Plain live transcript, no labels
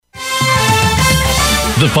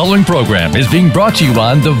The following program is being brought to you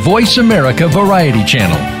on the Voice America Variety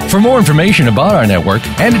Channel. For more information about our network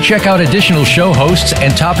and to check out additional show hosts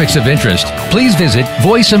and topics of interest, please visit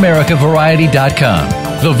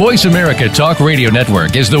voiceamericavariety.com. The Voice America Talk Radio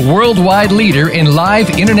Network is the worldwide leader in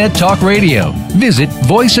live Internet talk radio. Visit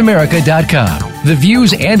voiceamerica.com. The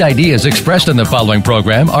views and ideas expressed in the following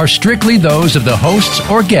program are strictly those of the hosts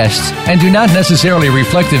or guests and do not necessarily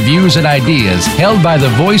reflect the views and ideas held by the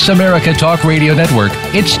Voice America Talk Radio Network,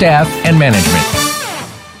 its staff, and management.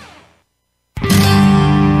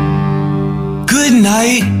 Good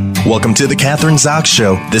night. Welcome to the Kathryn Zox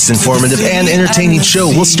Show. This informative and entertaining show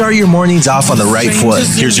will start your mornings off on the right foot.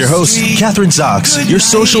 Here's your host, Kathryn Zox, your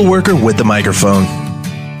social worker with the microphone.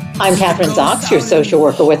 I'm Kathryn Zox, your social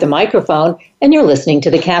worker with a microphone, and you're listening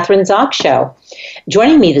to The Kathryn Zox Show.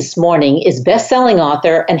 Joining me this morning is best-selling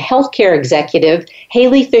author and healthcare executive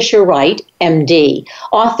Halee Fischer-Wright MD,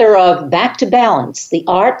 author of Back to Balance, The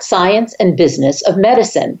Art, Science, and Business of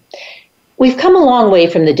Medicine. We've come a long way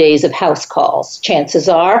from the days of house calls. Chances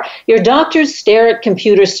are your doctors stare at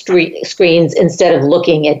computer screens instead of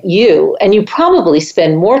looking at you, and you probably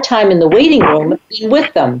spend more time in the waiting room than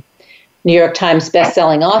with them. New York Times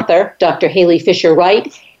bestselling author Dr. Halee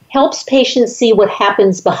Fischer-Wright helps patients see what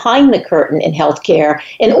happens behind the curtain in healthcare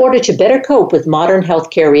in order to better cope with modern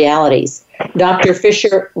healthcare realities. Dr.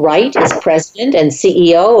 Fischer-Wright is president and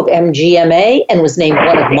CEO of MGMA and was named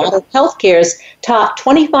one of Modern Healthcare's top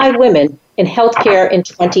 25 women in healthcare in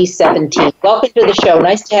 2017. Welcome to the show.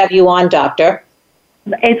 Nice to have you on, Doctor.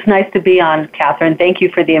 It's nice to be on, Kathryn. Thank you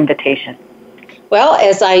for the invitation. Well,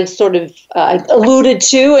 as I sort of alluded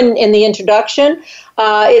to in the introduction,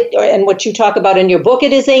 and what you talk about in your book,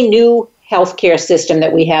 it is a new healthcare system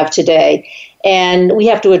that we have today. And we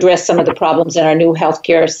have to address some of the problems in our new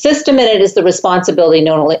healthcare system, and it is the responsibility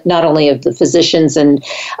not only of the physicians and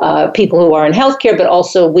people who are in healthcare, but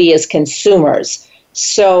also we as consumers.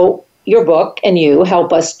 So your book and you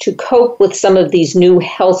help us to cope with some of these new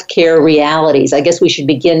healthcare realities. I guess we should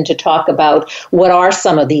begin to talk about what are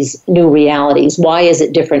some of these new realities. Why is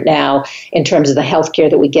it different now in terms of the healthcare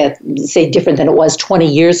that we get, say, different than it was 20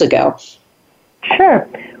 years ago? Sure.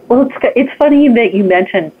 Well, it's funny that you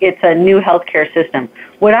mentioned it's a new healthcare system.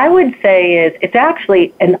 What I would say is it's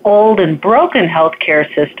actually an old and broken healthcare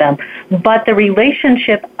system, but the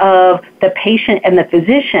relationship of the patient and the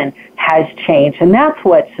physician has changed, and that's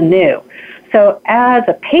what's new. So as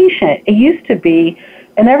a patient, it used to be,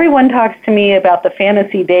 and everyone talks to me about the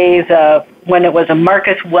fantasy days of when it was a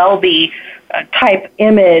Marcus Welby type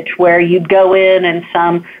image where you'd go in and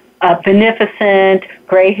some beneficent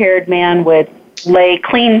gray-haired man would lay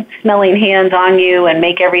clean-smelling hands on you and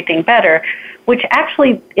make everything better, which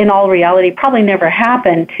actually, in all reality, probably never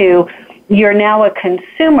happened to you're now a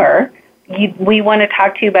consumer. We want to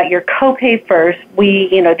talk to you about your copay first.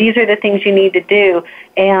 These are the things you need to do.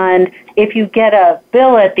 And if you get a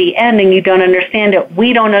bill at the end and you don't understand it,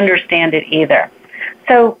 we don't understand it either.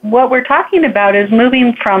 So what we're talking about is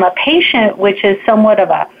moving from a patient, which is somewhat of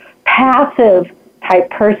a passive type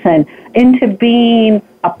person, into being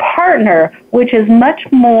a partner, which is much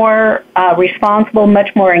more responsible,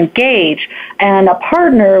 much more engaged, and a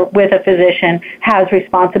partner with a physician has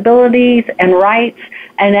responsibilities and rights,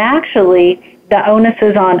 and actually the onus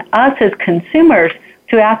is on us as consumers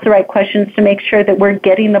to ask the right questions to make sure that we're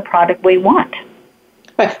getting the product we want.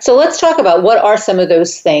 Right. So let's talk about what are some of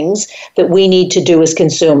those things that we need to do as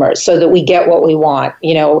consumers so that we get what we want.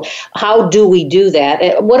 How do we do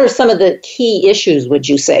that? What are some of the key issues, would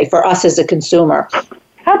you say, for us as a consumer?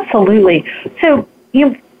 Absolutely. So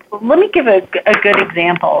let me give a good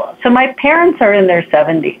example. So my parents are in their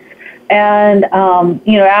 70s, and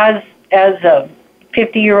as a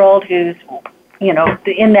 50-year-old who's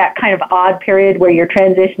in that kind of odd period where you're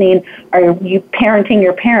transitioning, or you parenting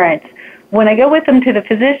your parents, when I go with them to the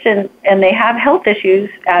physician and they have health issues,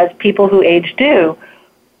 as people who age do,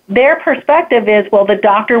 their perspective is, well, the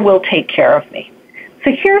doctor will take care of me.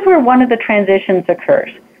 So here's where one of the transitions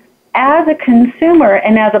occurs. As a consumer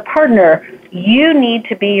and as a partner, you need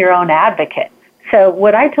to be your own advocate. So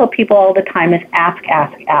what I tell people all the time is ask,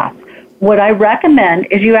 ask, ask. What I recommend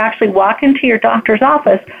is you actually walk into your doctor's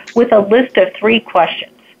office with a list of 3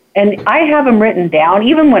 questions. And I have them written down.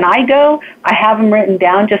 Even when I go, I have them written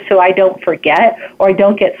down just so I don't forget or I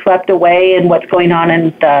don't get swept away in what's going on in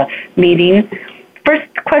the meeting.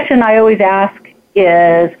 First question I always ask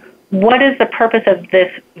is, what is the purpose of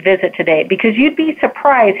this visit today? Because you'd be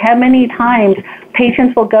surprised how many times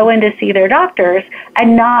patients will go in to see their doctors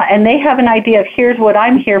and they have an idea of here's what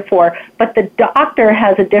I'm here for, but the doctor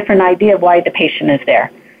has a different idea of why the patient is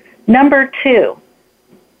there. Number 2,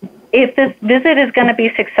 if this visit is going to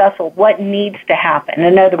be successful, what needs to happen?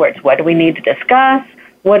 In other words, what do we need to discuss?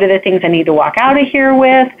 What are the things I need to walk out of here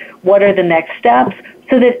with? What are the next steps?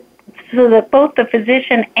 So that both the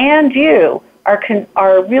physician and you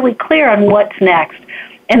are really clear on what's next.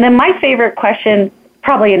 And then my favorite question,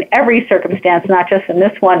 probably in every circumstance, not just in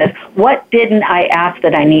this one, is what didn't I ask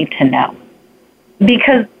that I need to know?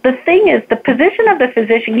 Because the thing is, the position of the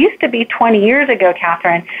physician used to be 20 years ago,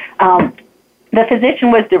 Kathryn, the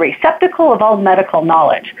physician was the receptacle of all medical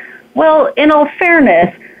knowledge. Well, in all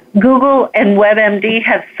fairness, Google and WebMD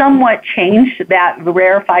have somewhat changed that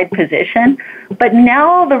rarefied position, but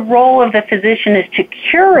now the role of the physician is to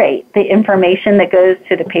curate the information that goes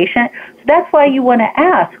to the patient. So that's why you want to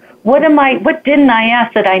ask, what didn't I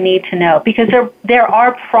ask that I need to know? Because there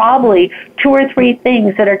are probably 2 or 3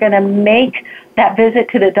 things that are going to make that visit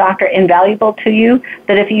to the doctor invaluable to you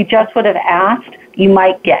that if you just would have asked, you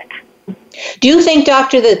might get. Do you think,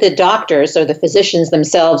 doctor, that the doctors or the physicians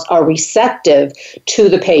themselves are receptive to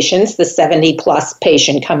the patients, the 70-plus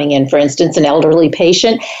patient coming in, for instance, an elderly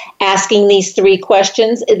patient, asking these 3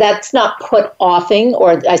 questions? That's not put offing,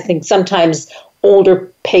 or I think sometimes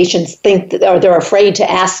older patients think that, or they're afraid to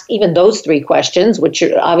ask even those 3 questions, which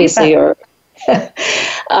obviously are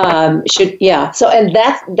So, and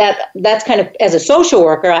that's kind of, as a social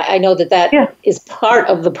worker, I know that is part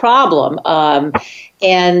of the problem.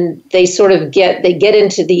 And they sort of get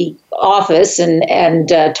into the office and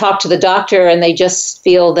talk to the doctor, and they just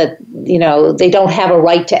feel that, they don't have a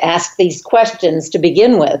right to ask these questions to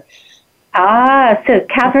begin with. So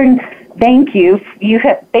Kathryn, thank you. You've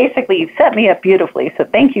set me up beautifully, so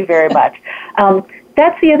thank you very much.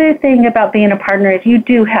 That's the other thing about being a partner is you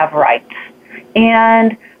do have rights.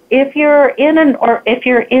 And if you're in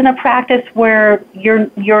a practice where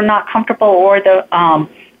you're not comfortable, or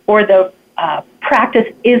the practice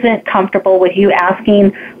isn't comfortable with you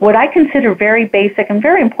asking what I consider very basic and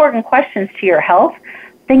very important questions to your health,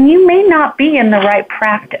 then you may not be in the right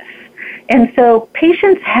practice. And so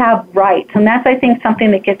patients have rights, and that's, I think,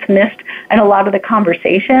 something that gets missed in a lot of the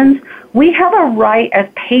conversations. We have a right as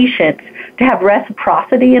patients to have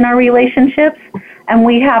reciprocity in our relationships, and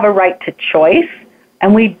we have a right to choice,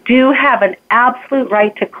 and we do have an absolute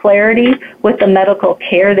right to clarity with the medical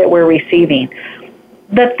care that we're receiving.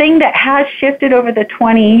 The thing that has shifted over the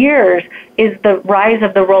 20 years is the rise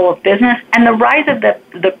of the role of business and the rise of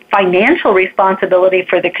the financial responsibility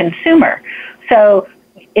for the consumer. So,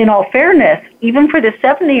 in all fairness, even for the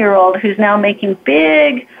 70-year-old who's now making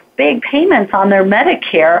big payments on their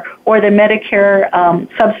Medicare or their Medicare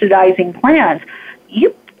subsidizing plans,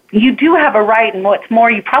 you do have a right, and what's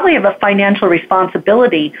more, you probably have a financial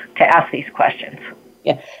responsibility to ask these questions.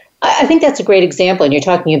 Yeah. I think that's a great example, and you're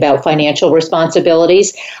talking about financial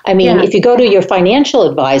responsibilities. I mean, if you go to your financial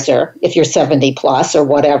advisor, if you're 70 plus or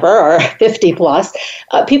whatever, or 50 plus,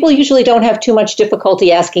 people usually don't have too much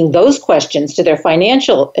difficulty asking those questions to their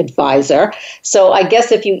financial advisor. So I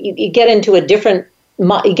guess if you get into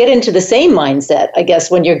you get into the same mindset, I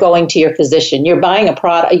guess, when you're going to your physician. You're buying a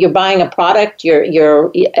product.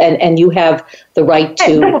 And you have the right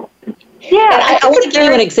to. Yeah, I want to give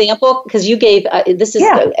you an example, because you gave,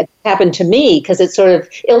 happened to me, because it sort of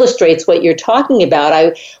illustrates what you're talking about.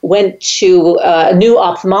 I went to a new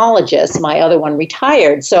ophthalmologist. My other one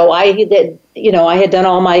retired. So I had done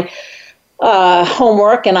all my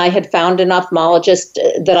homework, and I had found an ophthalmologist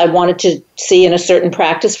that I wanted to see in a certain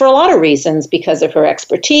practice for a lot of reasons, because of her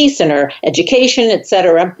expertise and her education, et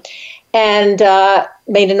cetera. And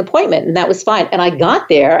made an appointment, and that was fine. And I got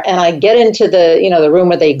there, and I get into the room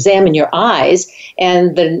where they examine your eyes,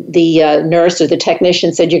 and the nurse or the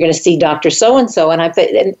technician said, "You're going to see Dr. So-and-so." And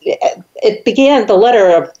it began, the letter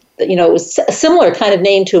of, it was a similar kind of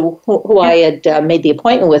name to who I had made the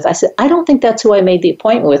appointment with. I said, "I don't think that's who I made the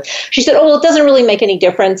appointment with." She said, "Oh, well, it doesn't really make any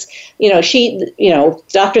difference.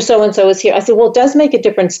 Dr. So-and-so is here." I said, "Well, it does make a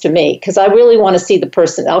difference to me, because I really want to see the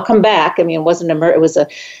person. I'll come back." I mean, it was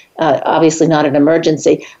obviously not an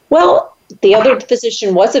emergency. Well, the other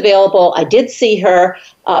physician was available. I did see her,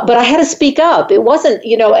 but I had to speak up. It wasn't,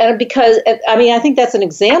 and because, I think that's an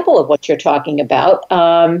example of what you're talking about.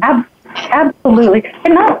 Absolutely.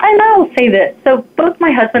 And I'll say this. So both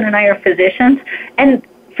my husband and I are physicians, and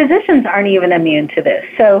physicians aren't even immune to this.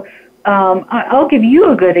 So I'll give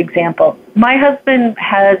you a good example. My husband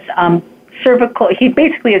has he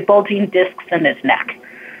basically has bulging discs in his neck.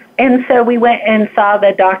 And so we went and saw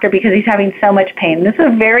the doctor because he's having so much pain. This is a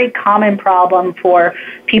very common problem for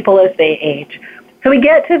people as they age. So we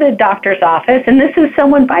get to the doctor's office, and this is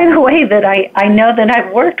someone, by the way, that I know that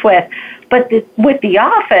I've worked with. But with the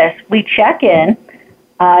office, we check in.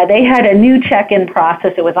 They had a new check-in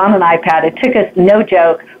process. It was on an iPad. It took us, no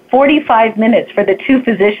joke, 45 minutes for the two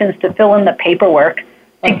physicians to fill in the paperwork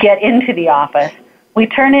to get into the office. We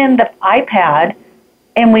turn in the iPad,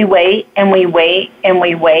 and we wait, and we wait, and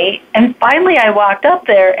we wait. And finally I walked up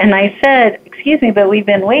there, and I said, excuse me, but we've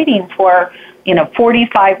been waiting for,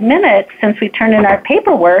 45 minutes since we turned in our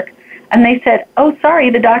paperwork. And they said, oh,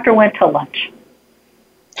 sorry, the doctor went to lunch.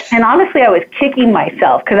 And honestly, I was kicking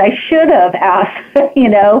myself because I should have asked,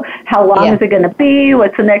 how long is it going to be?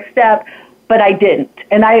 What's the next step? But I didn't.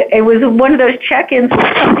 And it was one of those check-ins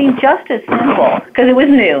with something just as simple, because it was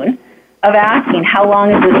noon, of asking how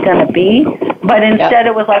long is this going to be? But instead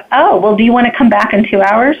it was like, oh, well, do you want to come back in 2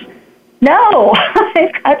 hours? No,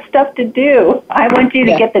 I've got stuff to do. I want you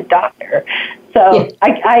to get the doctor. So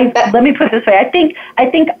let me put it this way. I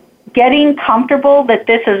think getting comfortable that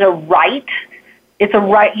this is a right. It's a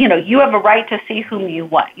right, you have a right to see whom you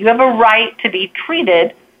want. You have a right to be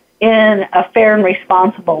treated in a fair and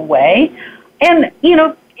responsible way. And,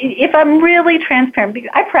 if I'm really transparent,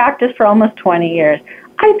 because I practiced for almost 20 years,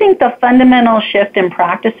 I think the fundamental shift in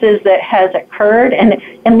practices that has occurred, and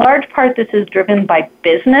in large part this is driven by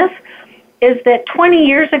business, is that 20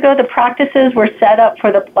 years ago the practices were set up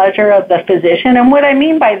for the pleasure of the physician. And what I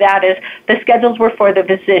mean by that is the schedules were for the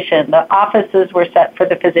physician, the offices were set for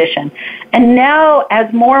the physician. And now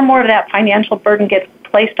as more and more of that financial burden gets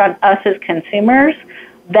placed on us as consumers,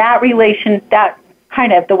 that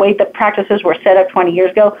kind of the way the practices were set up 20 years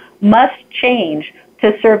ago must change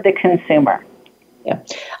to serve the consumer. Yeah,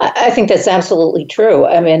 I think that's absolutely true.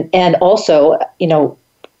 I mean, and also,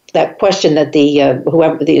 that question that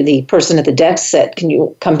the person at the desk said, can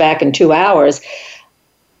you come back in 2 hours?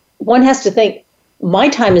 One has to think, my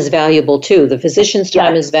time is valuable too. The physician's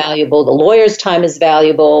time is valuable. The lawyer's time is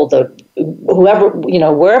valuable.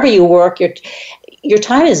 Wherever you work, your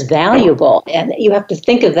time is valuable, and you have to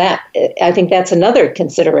think of that. I think that's another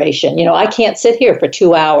consideration. I can't sit here for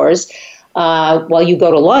 2 hours while you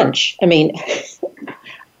go to lunch. I mean,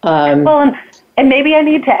 and maybe I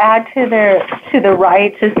need to add to the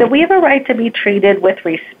rights is that we have a right to be treated with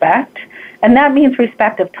respect, and that means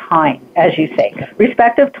respect of time, as you say,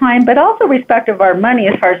 respect of time, but also respect of our money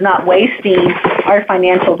as far as not wasting our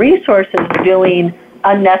financial resources doing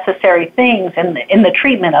unnecessary things in the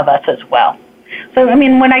treatment of us as well. So, I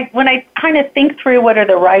mean, when I kind of think through what are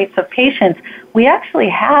the rights of patients, we actually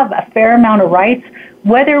have a fair amount of rights.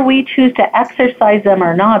 Whether we choose to exercise them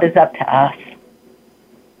or not is up to us.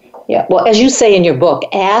 Yeah, well, as you say in your book,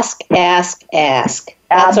 ask, ask, ask.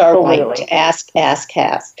 That's Absolutely. Our right to ask, ask,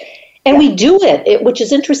 ask. And we do it, which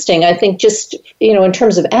is interesting. I think just, in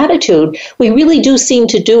terms of attitude, we really do seem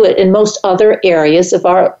to do it in most other areas of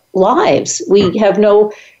our lives. We have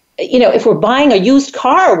no, if we're buying a used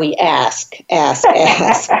car, we ask, ask,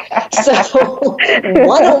 ask. So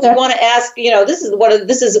why don't we want to ask, this is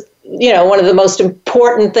one of the most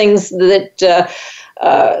important things that,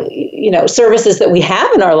 services that we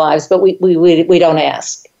have in our lives, but we don't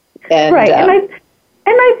ask. And, right.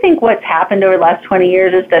 And I think what's happened over the last 20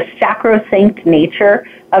 years is the sacrosanct nature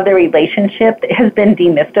of the relationship has been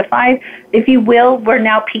demystified. If you will, we're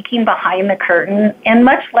now peeking behind the curtain. And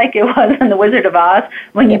much like it was in The Wizard of Oz,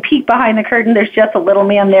 when you peek behind the curtain, there's just a little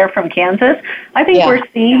man there from Kansas. I think we're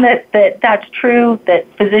seeing that's true, that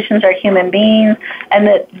physicians are human beings, and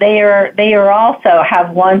that they are also have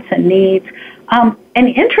wants and needs. And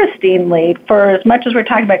interestingly, for as much as we're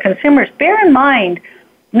talking about consumers, bear in mind,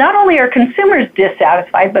 not only are consumers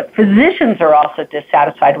dissatisfied, but physicians are also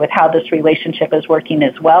dissatisfied with how this relationship is working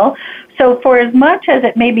as well. So for as much as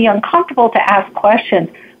it may be uncomfortable to ask questions,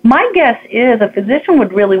 my guess is a physician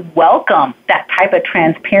would really welcome that type of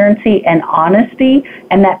transparency and honesty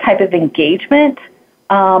and that type of engagement.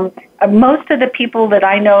 Most of the people that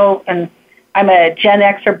I know, and I'm a Gen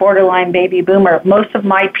X or borderline baby boomer, most of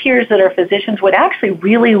my peers that are physicians would actually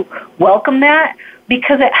really welcome that,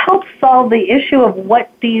 because it helps solve the issue of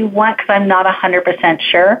what do you want, because I'm not 100%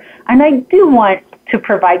 sure. And I do want to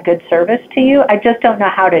provide good service to you. I just don't know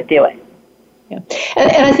how to do it. Yeah.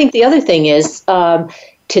 And I think the other thing is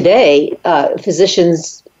today,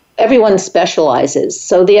 physicians, everyone specializes.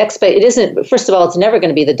 So it isn't, first of all, it's never going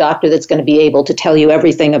to be the doctor that's going to be able to tell you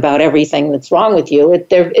everything about everything that's wrong with you.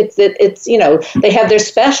 They have their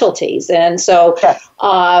specialties. And so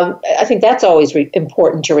I think that's always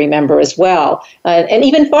important to remember as well. And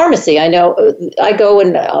even pharmacy, I know I go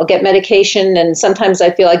and I'll get medication, and sometimes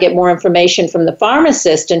I feel I get more information from the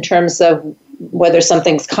pharmacist in terms of whether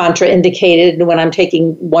something's contraindicated when I'm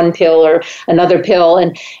taking one pill or another pill,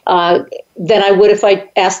 and than I would if I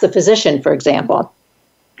asked the physician, for example.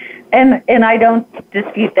 And I don't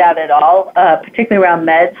dispute that at all, particularly around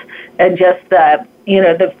meds, and just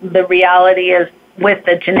the reality is with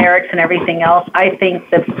the generics and everything else, I think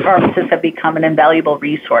the pharmacists have become an invaluable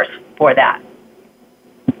resource for that.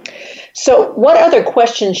 So what other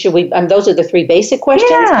questions should we, those are the three basic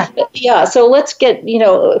questions? Yeah. So let's get,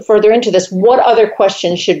 further into this. What other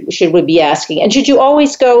questions should we be asking? And should you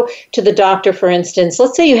always go to the doctor, for instance?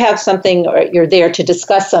 Let's say you have something, or you're there to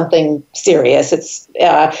discuss something serious. It's,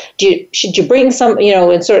 should you bring some,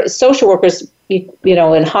 in sort of social workers,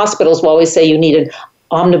 in hospitals will always say you need an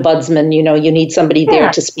ombudsman, you need somebody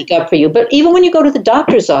there to speak up for you. But even when you go to the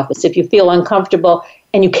doctor's office, if you feel uncomfortable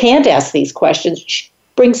and you can't ask these questions,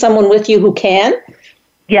 bring someone with you who can?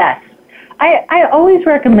 Yes. I always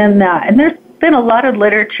recommend that. And there's been a lot of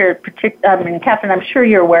literature, Kathryn, I'm sure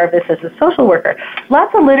you're aware of this as a social worker,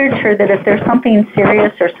 lots of literature that if there's something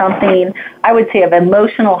serious or something, I would say, of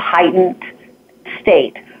emotional heightened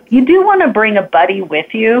state, you do want to bring a buddy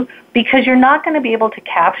with you, because you're not going to be able to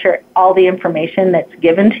capture all the information that's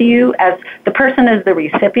given to you. As the person is the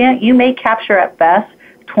recipient, you may capture at best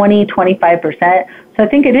 20, 25%. So I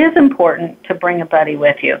think it is important to bring a buddy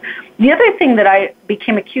with you. The other thing that I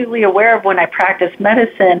became acutely aware of when I practiced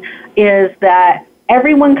medicine is that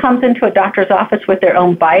everyone comes into a doctor's office with their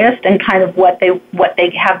own bias and kind of what they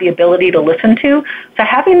have the ability to listen to. So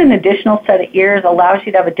having an additional set of ears allows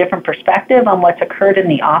you to have a different perspective on what's occurred in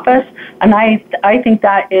the office, and I think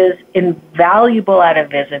that is invaluable at a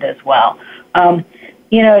visit as well. I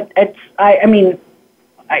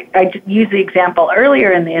used the example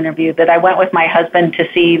earlier in the interview that I went with my husband to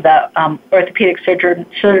see the orthopedic surgeon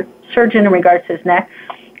in regards to his neck.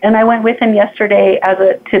 And I went with him yesterday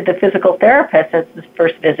to the physical therapist as his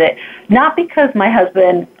first visit, not because my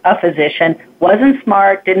husband, a physician, wasn't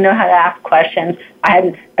smart, didn't know how to ask questions.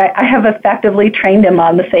 I have effectively trained him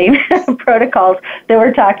on the same protocols that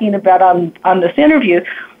we're talking about on this interview.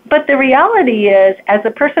 But the reality is, as a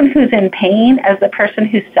person who's in pain, as the person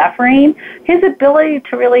who's suffering, his ability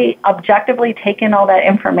to really objectively take in all that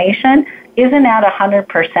information isn't at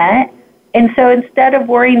 100%. And so instead of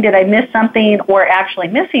worrying, did I miss something or actually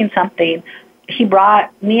missing something, he brought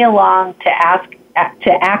me along to act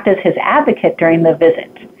as his advocate during the visit.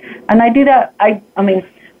 And I do that,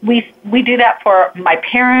 we do that for my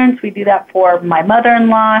parents, we do that for my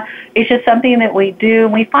mother-in-law. It's just something that we do.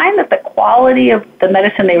 We find that the quality of the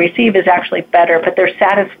medicine they receive is actually better, but their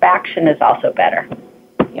satisfaction is also better.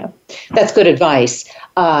 Yeah, that's good advice.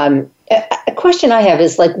 A question I have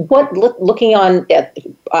is looking on,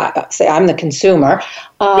 say I'm the consumer,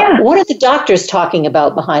 what are the doctors talking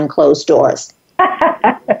about behind closed doors?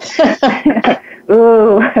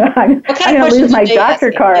 Ooh, I'm going to lose my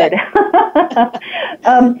doctor card.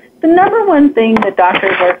 The number one thing that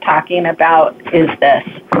doctors are talking about is this.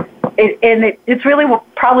 It's really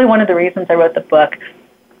probably one of the reasons I wrote the book.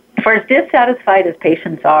 For as dissatisfied as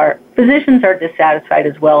patients are, physicians are dissatisfied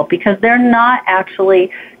as well, because they're not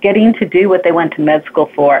actually getting to do what they went to med school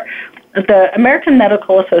for. The American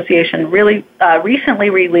Medical Association really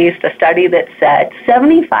recently released a study that said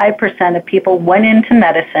 75% of people went into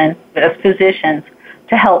medicine as physicians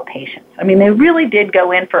to help patients. I mean, they really did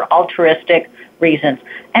go in for altruistic reasons.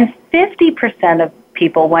 And 50% of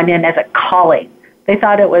people went in as a calling. They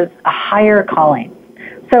thought it was a higher calling.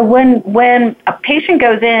 So when a patient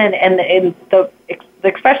goes in, and the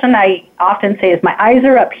expression I often say is, my eyes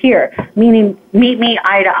are up here, meaning meet me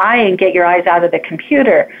eye to eye and get your eyes out of the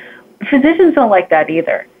computer. Physicians don't like that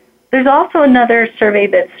either. There's also another survey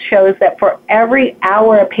that shows that for every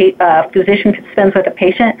hour a physician spends with a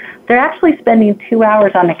patient, they're actually spending 2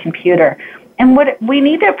 hours on the computer. And what we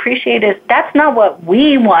need to appreciate is that's not what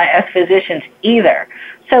we want as physicians either.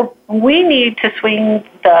 So we need to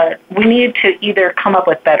we need to either come up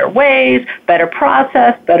with better ways, better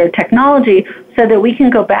process, better technology, so that we can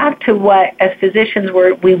go back to what as physicians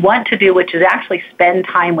we want to do, which is actually spend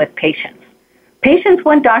time with patients. Patients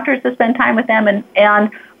want doctors to spend time with them,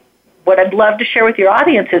 and what I'd love to share with your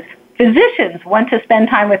audience is physicians want to spend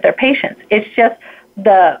time with their patients. It's just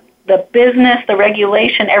the business, the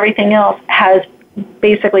regulation, everything else has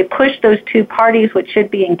basically pushed those two parties, which should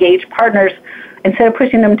be engaged partners. Instead of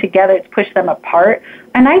pushing them together, it's pushed them apart.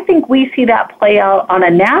 And I think we see that play out on a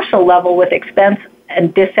national level with expense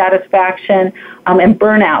and dissatisfaction and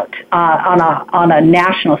burnout on a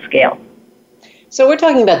national scale. So we're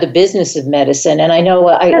talking about the business of medicine, and I know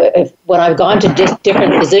when I've gone to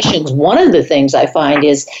different physicians, one of the things I find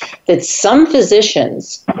is that some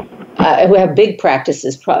physicians who have big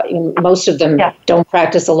practices, most of them don't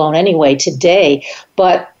practice alone anyway today,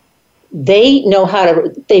 but they know how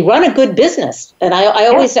to, they run a good business. And I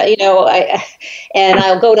always, and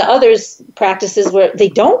I'll go to others practices where they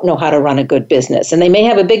don't know how to run a good business and they may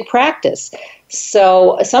have a big practice.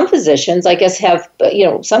 So some physicians, I guess, have,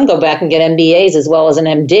 some go back and get MBAs as well as an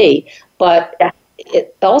MD, but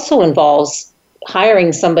it also involves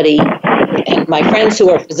hiring somebody, and my friends who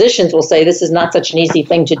are physicians will say this is not such an easy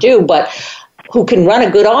thing to do, but who can run a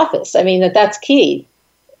good office. I mean, that's key,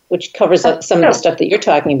 which covers up some of the stuff that you're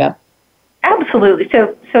talking about. Absolutely.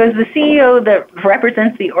 So as the CEO that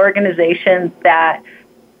represents the organization that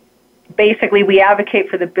basically we advocate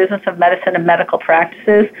for the business of medicine and medical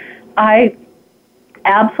practices, I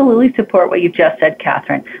absolutely support what you just said,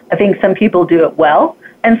 Kathryn. I think some people do it well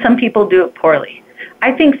and some people do it poorly.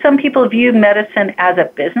 I think some people view medicine as a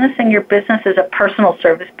business, and your business is a personal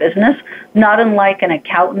service business, not unlike an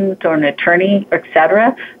accountant or an attorney, et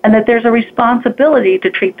cetera, and that there's a responsibility to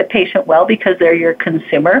treat the patient well because they're your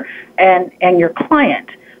consumer and your client.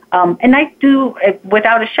 And I do,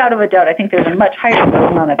 without a shadow of a doubt, I think there's a much higher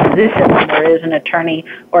burden on a physician than there is an attorney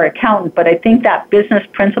or accountant, but I think that business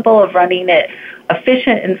principle of running it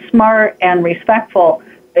efficient and smart and respectful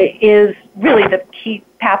is really the key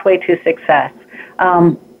pathway to success.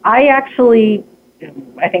 I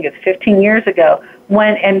think it's 15 years ago,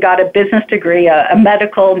 went and got a business degree, a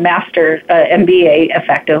medical master's, MBA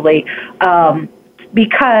effectively,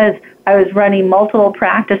 because I was running multiple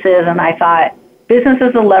practices and I thought business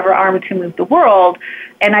is a lever arm to move the world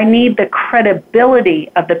and I need the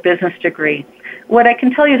credibility of the business degree. What I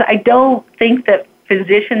can tell you is I don't think that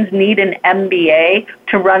physicians need an MBA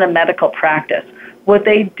to run a medical practice. What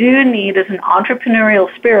they do need is an entrepreneurial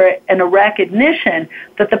spirit and a recognition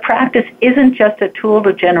that the practice isn't just a tool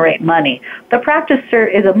to generate money. The practice, sir,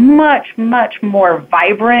 is a much, much more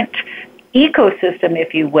vibrant ecosystem,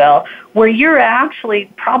 if you will, where you're actually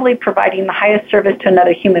probably providing the highest service to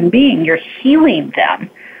another human being. You're healing them,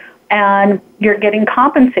 and you're getting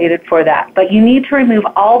compensated for that. But you need to remove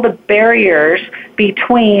all the barriers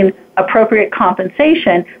between appropriate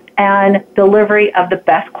compensation and delivery of the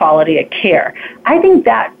best quality of care. I think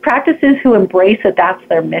that practices who embrace that that's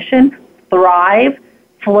their mission thrive,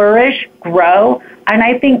 flourish, grow, and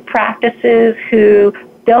I think practices who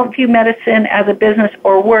don't view medicine as a business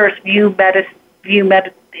or worse, view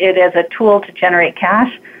it as a tool to generate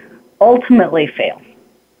cash, ultimately fail.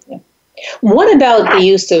 What about the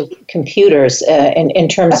use of computers in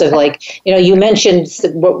terms of you mentioned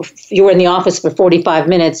you were in the office for 45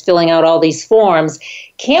 minutes filling out all these forms.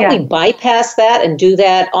 Can't we bypass that and do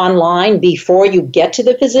that online before you get to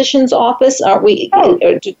the physician's office? Aren't we?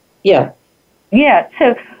 Yeah.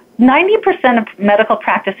 So 90% of medical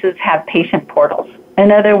practices have patient portals.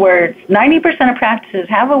 In other words, 90% of practices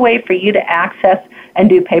have a way for you to access and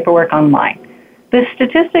do paperwork online. The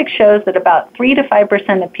statistics shows that about 3 to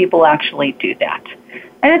 5% of people actually do that.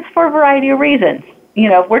 And it's for a variety of reasons.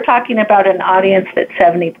 If we're talking about an audience that's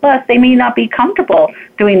 70 plus, they may not be comfortable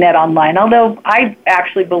doing that online, although I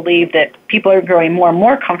actually believe that people are growing more and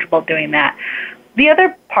more comfortable doing that. The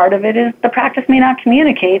other part of it is the practice may not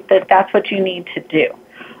communicate that that's what you need to do.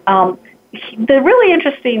 The really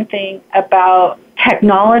interesting thing about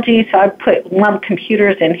technology, so I lump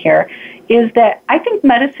computers in here, is that I think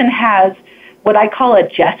medicine has what I call a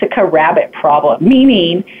Jessica Rabbit problem,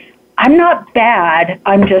 meaning I'm not bad,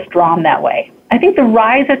 I'm just drawn that way. I think the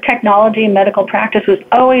rise of technology in medical practice was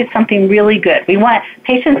always something really good. We want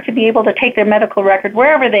patients to be able to take their medical record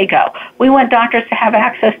wherever they go. We want doctors to have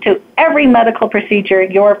access to every medical procedure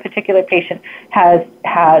your particular patient has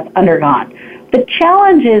undergone. The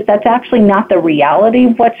challenge is that's actually not the reality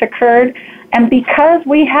of what's occurred, and because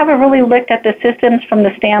we haven't really looked at the systems from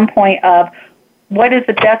the standpoint of what is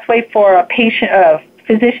the best way for a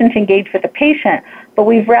physician to engage with the patient, but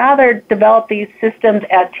we've rather developed these systems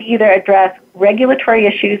to either address regulatory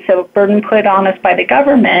issues, so burden put on us by the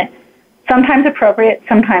government, sometimes appropriate,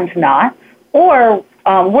 sometimes not, or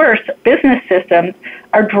worse, business systems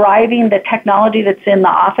are driving the technology that's in the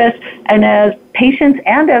office, and as patients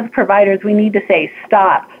and as providers, we need to say,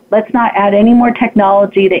 stop. Let's not add any more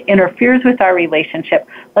technology that interferes with our relationship.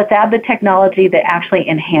 Let's add the technology that actually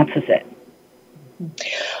enhances it.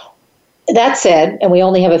 That said, and we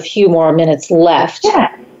only have a few more minutes left,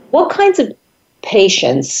 what kinds of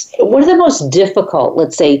patients, what are the most difficult,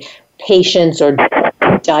 let's say, patients or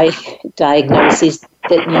diagnoses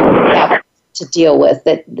that you have to deal with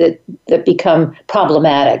that become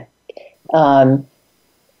problematic, that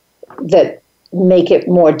make it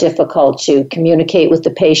more difficult to communicate with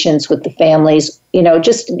the patients, with the families?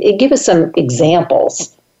 Just give us some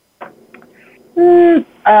examples.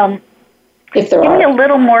 If there Give me a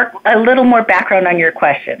little more background on your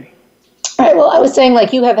question. All right. Well, I was saying,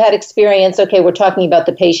 like, you have had experience. Okay, we're talking about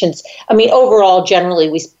the patients. I mean, overall, generally,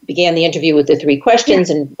 we began the interview with the 3 questions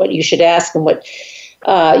and what you should ask and what,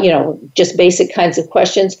 just basic kinds of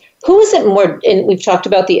questions. Who is it more, and we've talked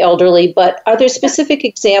about the elderly, but are there specific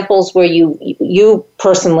examples where you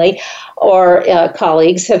personally or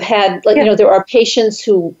colleagues have had, there are patients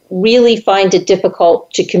who really find it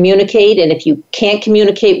difficult to communicate, and if you can't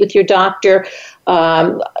communicate with your doctor,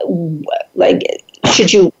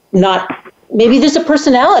 should you not, maybe there's a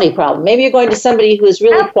personality problem. Maybe you're going to somebody who is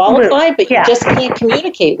really qualified, but you just can't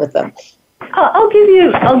communicate with them. I'll give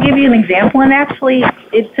you an example, and actually,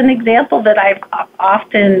 it's an example that I've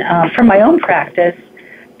often, from my own practice,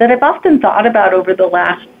 that I've often thought about over the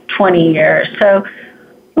last 20 years. So,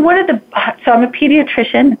 I'm a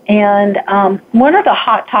pediatrician, and one of the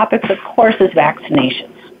hot topics, of course, is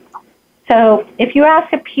vaccinations. So, if you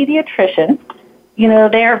ask a pediatrician,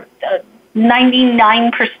 they're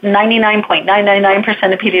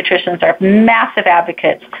 99.999% of pediatricians are massive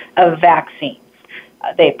advocates of vaccines.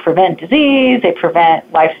 They prevent disease, they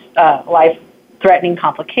prevent life-threatening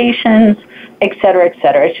complications, et cetera, et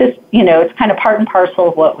cetera. It's just, it's kind of part and parcel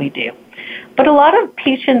of what we do. But a lot of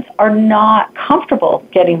patients are not comfortable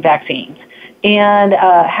getting vaccines and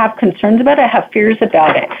have concerns about it, have fears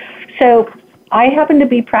about it. So I happened to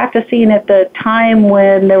be practicing at the time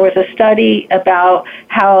when there was a study about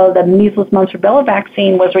how the measles, mumps, rubella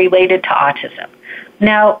vaccine was related to autism.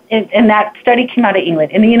 Now, and that study came out of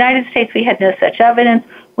England. In the United States, we had no such evidence.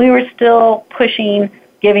 We were still pushing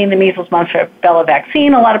giving the measles, mumps, rubella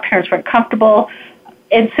vaccine. A lot of parents weren't comfortable.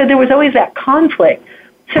 And so there was always that conflict.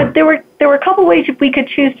 So there were a couple ways we could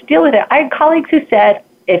choose to deal with it. I had colleagues who said,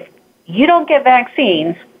 if you don't get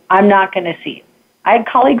vaccines, I'm not going to see you. I had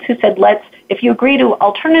colleagues who said, if you agree to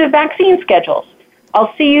alternative vaccine schedules,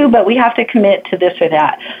 I'll see you, but we have to commit to this or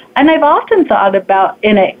that. And I've often thought about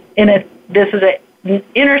this is an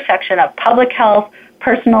intersection of public health,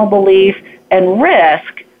 personal belief, and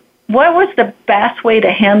risk. What was the best way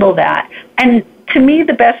to handle that? And to me,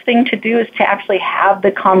 the best thing to do is to actually have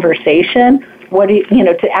the conversation.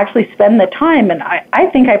 To actually spend the time. And I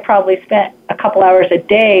think I probably spent a couple hours a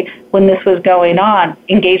day when this was going on,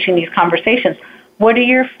 engaging these conversations. What are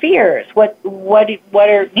your fears? What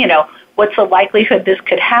are, what's the likelihood this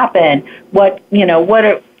could happen? Where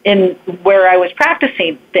I was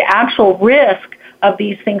practicing, the actual risk of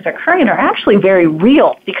these things occurring are actually very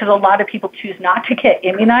real because a lot of people choose not to get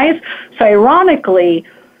immunized. So ironically,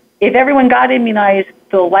 if everyone got immunized,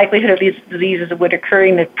 the likelihood of these diseases would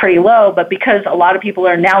occurring is pretty low, but because a lot of people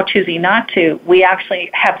are now choosing not to, we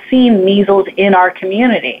actually have seen measles in our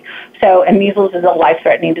community. So, and measles is a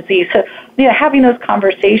life-threatening disease. So, having those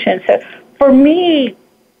conversations. So, for me,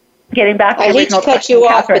 getting back to the original question, I hate to cut you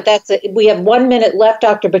off, but we have 1 minute left,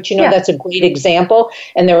 Doctor, but that's a great example.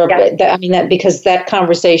 And there are, because that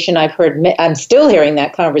conversation I've heard, I'm still hearing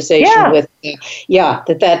that conversation with, you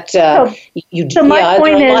do. So my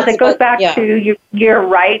point is, it goes back to your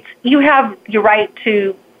rights. You have your right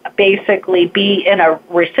to basically be in a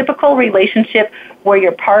reciprocal relationship where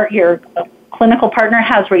your clinical partner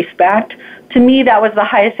has respect. To me, that was the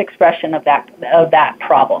highest expression of that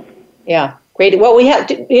problem. Yeah. Great. Well, we have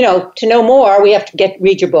to, to know more, we have to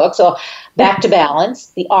read your book. So Back to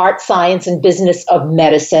Balance, The Art, Science, and Business of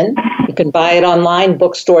Medicine. You can buy it online,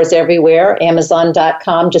 bookstores everywhere,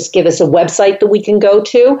 Amazon.com. Just give us a website that we can go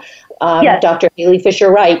to. Dr. Halee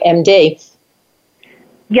Fischer-Wright, MD.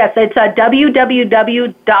 Yes, it's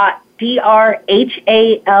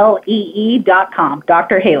www.drhalee.com.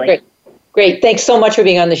 Dr. Halee. Great. Thanks so much for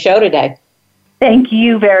being on the show today. Thank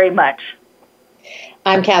you very much.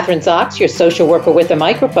 I'm Kathryn Zox, your social worker with a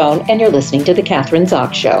microphone, and you're listening to The Kathryn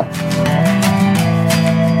Zox Show.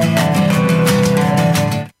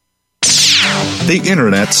 The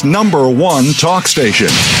Internet's #1 talk station.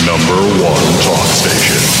 #1 talk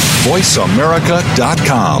station.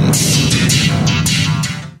 VoiceAmerica.com.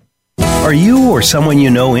 Are you or someone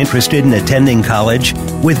you know interested in attending college?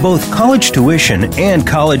 With both college tuition and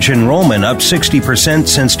college enrollment up 60%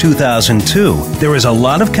 since 2002, there is a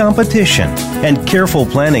lot of competition, and careful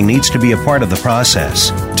planning needs to be a part of the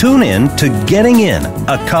process. Tune in to Getting In,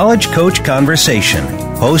 a college coach conversation,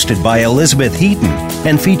 hosted by Elizabeth Heaton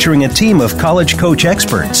and featuring a team of college coach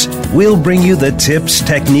experts. We'll bring you the tips,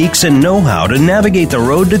 techniques, and know-how to navigate the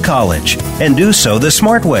road to college and do so the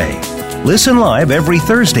smart way. Listen live every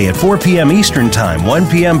Thursday at 4 p.m. Eastern Time, 1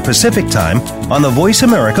 p.m. Pacific Time on the Voice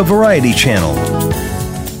America Variety Channel.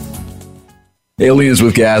 Aliens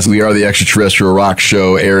with Gas. We are the extraterrestrial rock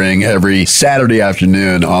show airing every Saturday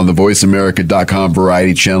afternoon on the voiceamerica.com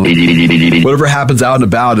variety channel. Whatever happens out and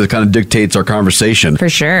about, it kind of dictates our conversation. For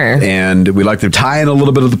sure. And we like to tie in a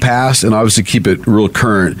little bit of the past and obviously keep it real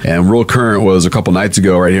current. And real current was a couple nights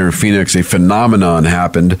ago right here in Phoenix, a phenomenon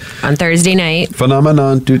happened. On Thursday night.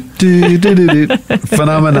 Phenomenon. Phenomenon.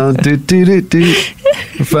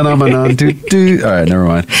 Phenomenon. All right, never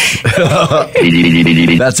mind.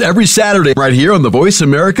 That's every Saturday right here on the Voice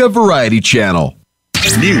America Variety Channel.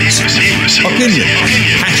 News, opinion.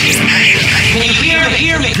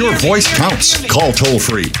 Your voice counts. Call toll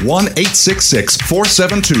free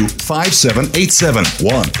 1-866-472-5787.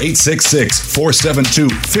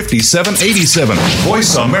 1-866-472-5787.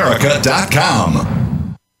 VoiceAmerica.com.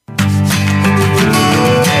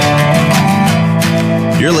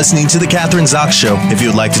 You're listening to The Kathryn Zox Show. If you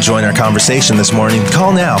would like to join our conversation this morning,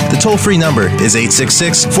 call now. The toll-free number is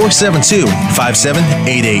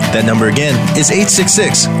 866-472-5788. That number again is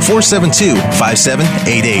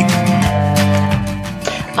 866-472-5788.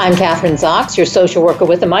 I'm Kathryn Zox, your social worker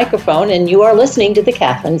with a microphone, and you are listening to The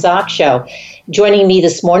Kathryn Zox Show. Joining me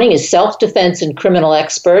this morning is self-defense and criminal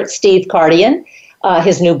expert Steve Kardian.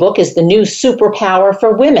 His new book is The New Superpower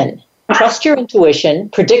for Women. Trust your intuition,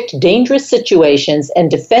 predict dangerous situations,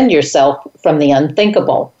 and defend yourself from the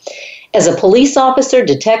unthinkable. As a police officer,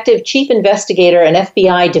 detective, chief investigator, and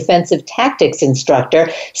FBI defensive tactics instructor,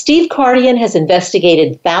 Steve Kardian has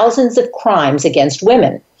investigated thousands of crimes against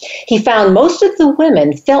women. He found most of the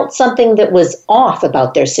women felt something that was off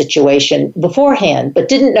about their situation beforehand, but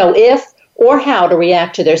didn't know if or how to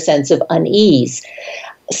react to their sense of unease.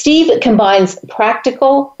 Steve combines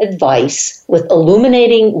practical advice with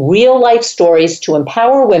illuminating real-life stories to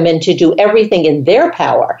empower women to do everything in their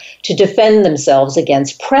power to defend themselves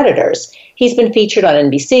against predators. He's been featured on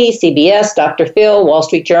NBC, CBS, Dr. Phil, Wall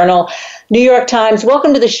Street Journal, New York Times.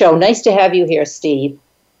 Welcome to the show. Nice to have you here, Steve.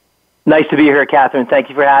 Nice to be here, Kathryn. Thank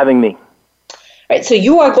you for having me. All right, so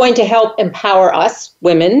you are going to help empower us,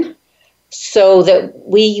 women, so that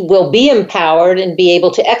we will be empowered and be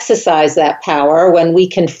able to exercise that power when we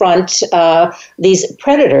confront these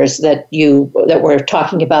predators that we're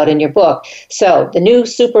talking about in your book. So, the new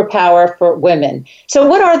superpower for women. So,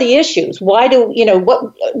 what are the issues? Why do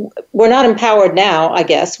we're not empowered now? I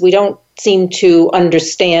guess we don't seem to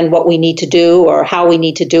understand what we need to do or how we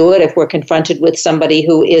need to do it if we're confronted with somebody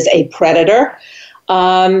who is a predator.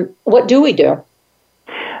 What do we do?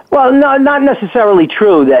 Well, no, not necessarily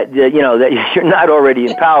true that that you're not already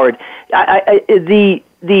empowered. The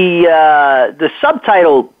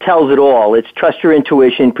subtitle tells it all. It's trust your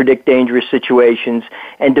intuition, predict dangerous situations,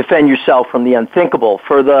 and defend yourself from the unthinkable.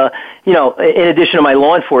 For in addition to my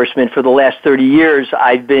law enforcement, for the last 30 years,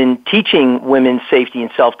 I've been teaching women's safety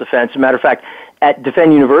and self-defense. As a matter of fact, at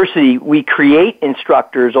Defend University, we create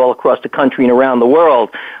instructors all across the country and around the world,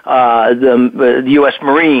 the U.S.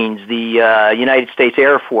 Marines, the United States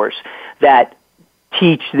Air Force, that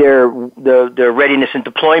teach their readiness and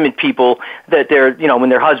deployment people that when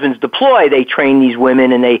their husbands deploy, they train these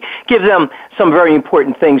women and they give them some very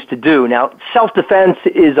important things to do. Now, self-defense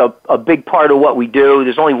is a big part of what we do.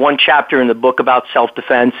 There's only one chapter in the book about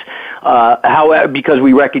self-defense, however, because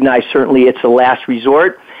we recognize certainly it's a last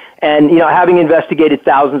resort. And, having investigated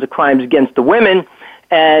thousands of crimes against the women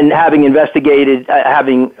and having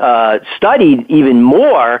studied even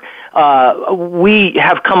more, we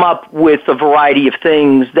have come up with a variety of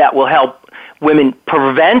things that will help women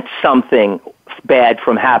prevent something bad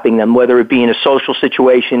from happening to them, whether it be in a social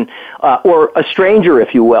situation or a stranger,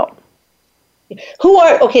 if you will. Who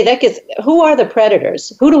are the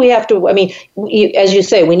predators? Who do we have to, as you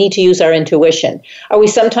say, we need to use our intuition. Are we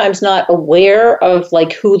sometimes not aware of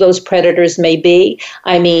who those predators may be?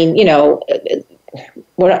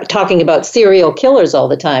 We're not talking about serial killers all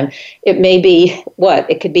the time. It may be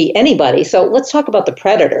it could be anybody. So let's talk about the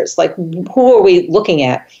predators. Who are we looking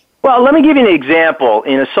at? Well, let me give you an example.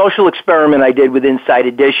 In a social experiment I did with Inside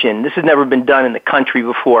Edition, this has never been done in the country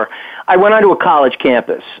before. I went onto a college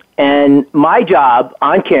campus, and my job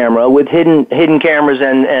on camera with hidden cameras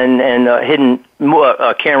and hidden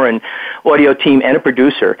camera and audio team and a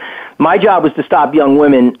producer, my job was to stop young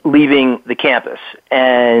women leaving the campus.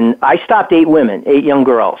 And I stopped 8 young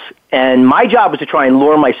girls, and my job was to try and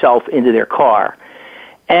lure myself into their car.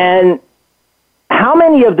 And how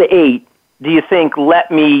many of the 8 do you think let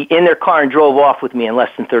me in their car and drove off with me in less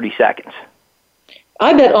than 30 seconds?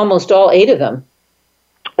 I bet almost all 8 of them.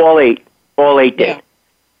 All eight did. Yeah.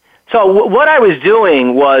 So what I was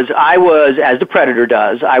doing was as the predator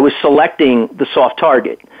does, I was selecting the soft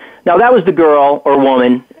target. Now that was the girl or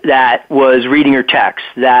woman that was reading her text,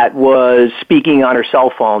 that was speaking on her cell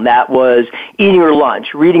phone, that was eating her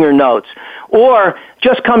lunch, reading her notes, or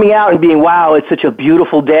just coming out and being, wow, it's such a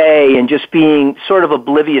beautiful day, and just being sort of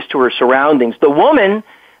oblivious to her surroundings. The woman,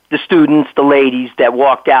 the students, the ladies that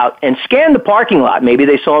walked out and scanned the parking lot, maybe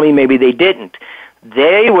they saw me, maybe they didn't.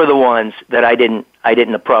 They were the ones that I didn't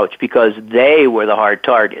approach because they were the hard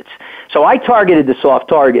targets. So I targeted the soft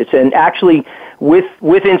targets, and actually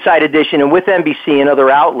with Inside Edition and with NBC and other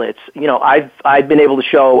outlets, I've been able to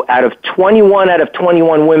show out of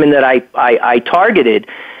 21 women that I targeted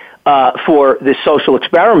for this social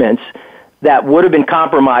experiments that would have been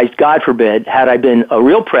compromised, God forbid, had I been a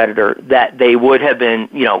real predator, that they would have been,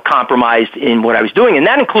 compromised in what I was doing. And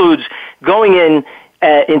that includes going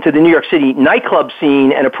into the New York City nightclub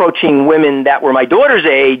scene and approaching women that were my daughter's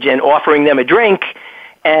age and offering them a drink.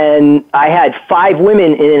 And I had 5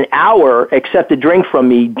 women in an hour accept a drink from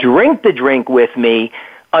me, drink the drink with me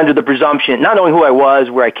under the presumption, not knowing who I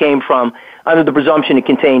was, where I came from, under the presumption it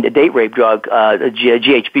contained a date rape drug, a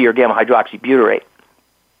GHB or gamma hydroxybutyrate.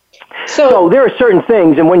 So there are certain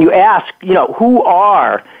things, and when you ask, who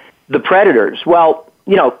are the predators? Well,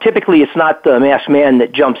 typically it's not the masked man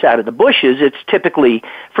that jumps out of the bushes. It's typically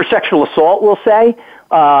for sexual assault, we'll say,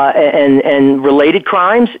 and related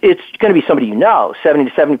crimes. It's going to be somebody 70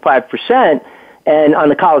 to 75%. And on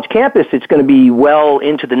the college campus, it's going to be well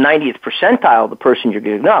into the 90th percentile of the person you're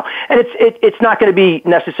going to know. And it's not going to be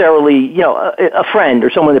necessarily, a friend or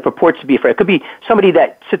someone that purports to be a friend. It could be somebody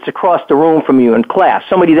that sits across the room from you in class,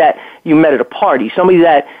 somebody that you met at a party, somebody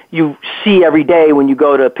that you see every day when you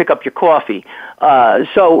go to pick up your coffee.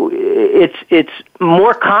 So it's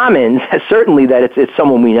more common, certainly, that it's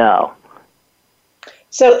someone we know.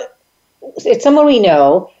 So it's someone we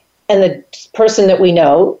know, and the person that we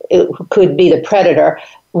know, who could be the predator,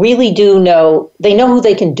 really do know, they know who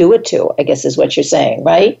they can do it to, I guess is what you're saying,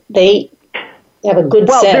 right? They have a good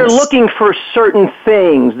sense. Well, they're looking for certain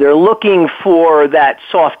things. They're looking for that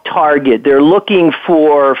soft target. They're looking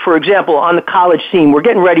for example, on the college scene, we're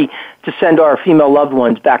getting ready to send our female loved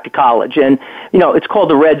ones back to college. And, it's called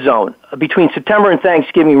the red zone. Between September and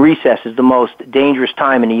Thanksgiving, recess is the most dangerous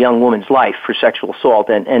time in a young woman's life for sexual assault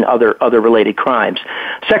and other related crimes.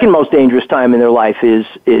 Second most dangerous time in their life is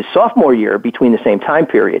sophomore year, between the same time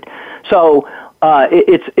period. So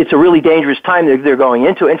it's a really dangerous time that they're going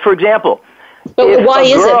into. And, for example, but why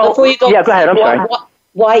is it? Before you go, yeah, go ahead. I'm sorry.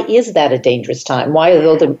 Why is that a dangerous time? Why are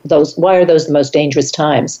those the most dangerous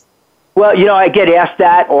times? Well, I get asked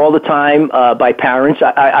that all the time by parents.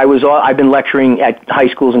 I've been lecturing at high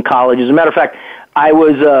schools and colleges. As a matter of fact, I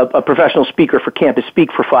was a professional speaker for Campus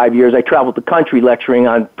Speak for 5 years. I traveled the country lecturing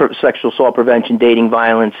on sexual assault prevention, dating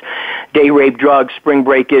violence, date rape, drugs, spring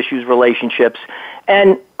break issues, relationships.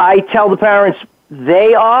 And I tell the parents,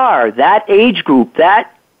 they are that age group,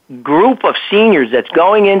 that group of seniors that's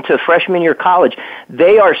going into freshman year college,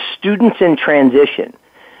 they are students in transition.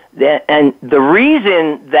 And the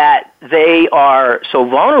reason that they are so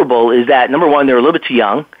vulnerable is that, number one, they're a little bit too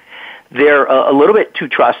young, they're a little bit too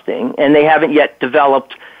trusting, and they haven't yet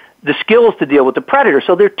developed the skills to deal with the predator.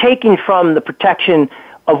 So they're taking from the protection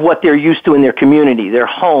of what they're used to in their community, their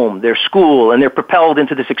home, their school, and they're propelled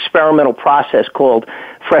into this experimental process called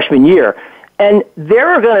freshman year. And there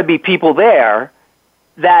are going to be people there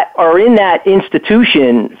that are in that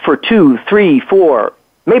institution for 2, 3, 4,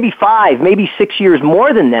 maybe 5, maybe 6 years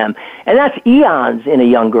more than them, and that's eons in a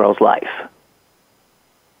young girl's life.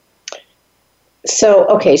 So,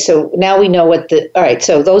 okay, so now we know all right,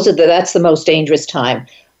 so that's the most dangerous time.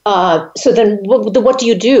 So then what do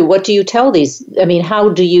you do? What do you tell these? I mean, how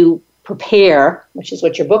do you prepare, which is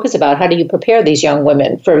what your book is about, how do you prepare these young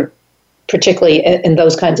women for, particularly in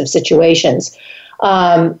those kinds of situations?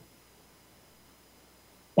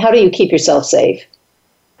 How do you keep yourself safe?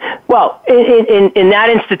 Well, in that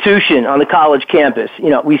institution on the college campus,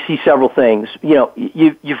 we see several things.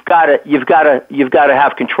 You've got to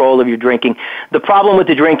have control of your drinking. The problem with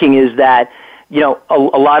the drinking is that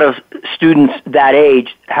a lot of students that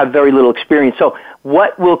age have very little experience. So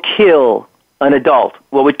what will kill an adult?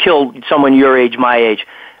 What would kill someone your age, my age,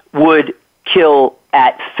 would kill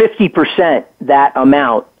at 50% that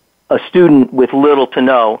amount a student with little to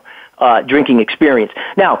no drinking experience.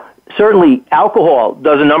 Now, certainly, alcohol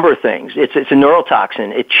does a number of things. It's a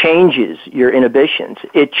neurotoxin. It changes your inhibitions.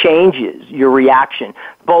 It changes your reaction,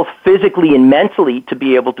 both physically and mentally, to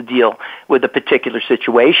be able to deal with a particular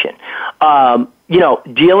situation.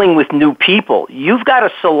 Dealing with new people, you've got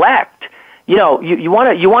to select you want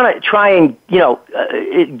to try and,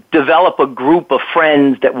 develop a group of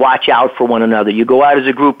friends that watch out for one another. You go out as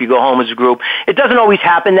a group, you go home as a group. It doesn't always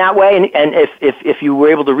happen that way, and if you were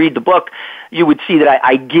able to read the book, you would see that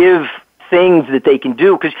I give things that they can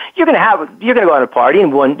do, because you're going to go on a party,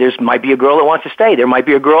 and there might be a girl that wants to stay. There might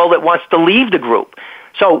be a girl that wants to leave the group.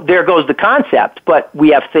 So there goes the concept, but we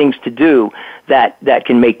have things to do that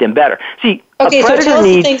can make them better. See, okay, so tell us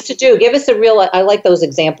the things to do. Give us I like those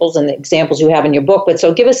examples and the examples you have in your book, but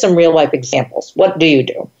so give us some real life examples. What do you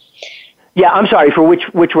do? Yeah, I'm sorry, for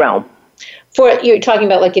which realm? You're talking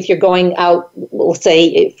about, like, if you're going out, let's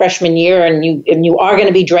say freshman year, and you are going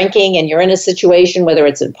to be drinking, and you're in a situation, whether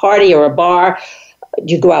it's a party or a bar.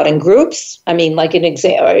 Do you go out in groups? I mean, like an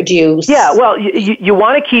example, do you? Yeah, well, you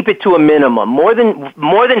want to keep it to a minimum, more than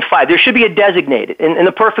 5. There should be a designated in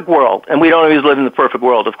the perfect world, and we don't always live in the perfect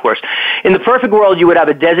world, of course. In the perfect world, you would have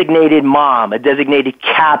a designated mom, a designated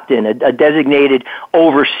captain, a designated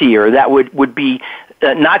overseer that would be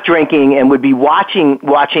not drinking and would be watching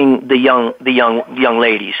the young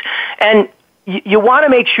ladies. And you want to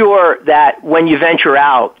make sure that when you venture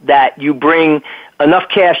out, that you bring enough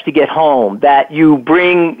cash to get home, that you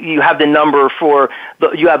have the number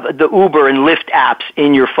you have the Uber and Lyft apps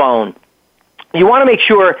in your phone. You want to make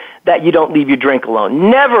sure that you don't leave your drink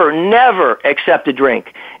alone. Never accept a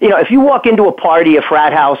drink. If you walk into a party, a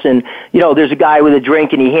frat house, and, there's a guy with a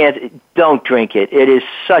drink and don't drink it. It is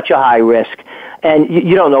such a high risk. And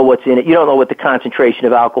you don't know what's in it. You don't know what the concentration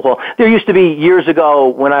of alcohol. There used to be, years ago,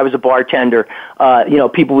 when I was a bartender,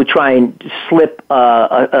 people would try and slip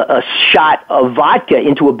a shot of vodka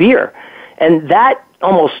into a beer. And that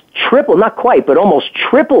almost almost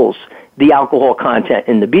triples the alcohol content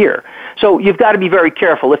in the beer. So you've got to be very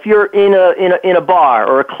careful. If you're in a bar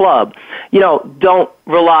or a club, don't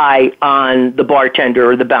rely on the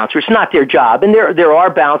bartender or the bouncer. It's not their job. And there are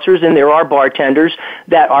bouncers and there are bartenders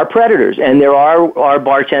that are predators, and there are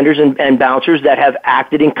bartenders and bouncers that have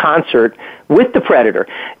acted in concert with the predator.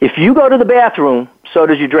 If you go to the bathroom, so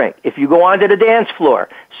does your drink. If you go onto the dance floor,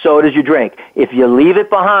 so does your drink. If you leave it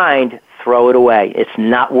behind, throw it away. It's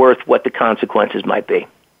not worth what the consequences might be.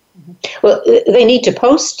 Well, they need to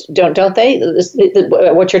post, don't they?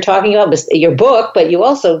 What you're talking about is your book, but you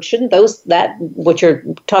also shouldn't what you're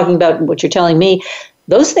talking about, what you're telling me,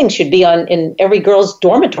 those things should be in every girl's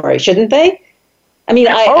dormitory, shouldn't they? I mean,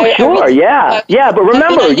 yeah. But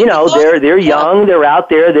remember, they're young, they're out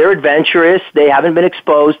there, they're adventurous, they haven't been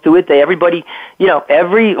exposed to it.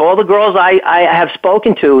 All the girls I have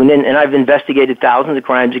spoken to, and I've investigated thousands of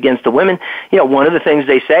crimes against the women. One of the things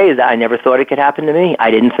they say is, I never thought it could happen to me. I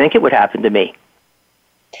didn't think it would happen to me.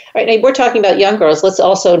 All right, now we're talking about young girls. Let's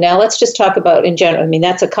just talk about in general. I mean,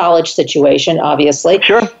 that's a college situation, obviously.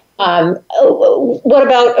 Sure. What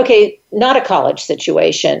about, not a college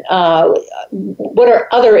situation? What are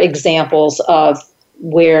other examples of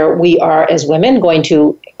where we are as women going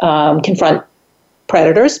to confront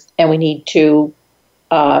predators, and we need to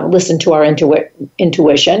listen to our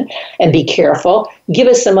intuition and be careful? Give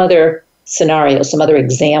us some other scenarios, some other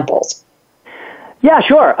examples. Yeah,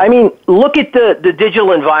 sure. I mean, look at the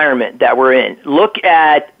digital environment that we're in. Look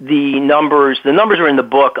at the numbers. The numbers are in the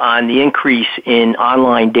book on the increase in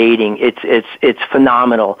online dating. It's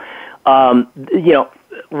phenomenal.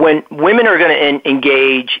 When women are going to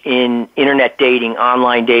engage in internet dating,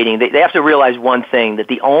 online dating, they have to realize one thing, that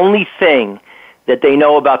the only thing that they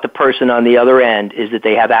know about the person on the other end is that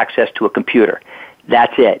they have access to a computer.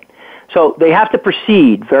 That's it. So they have to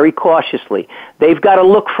proceed very cautiously. They've got to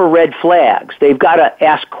look for red flags. They've got to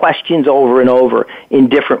ask questions over and over in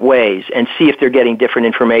different ways and see if they're getting different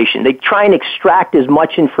information. They try and extract as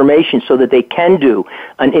much information so that they can do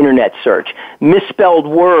an internet search. Misspelled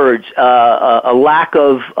words, a lack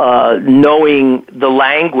of knowing the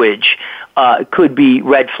language could be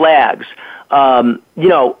red flags.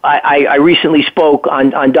 I recently spoke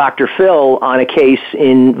on Dr. Phil on a case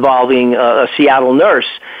involving a Seattle nurse.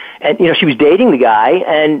 And, she was dating the guy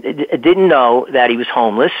and didn't know that he was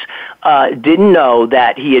homeless, didn't know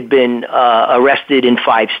that he had been arrested in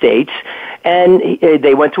 5 states. And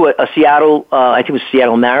they went to a Seattle, I think it was a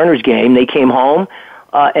Seattle Mariners game. They came home,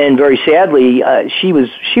 and very sadly, she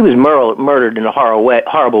was murdered in a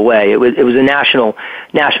horrible way. It was a national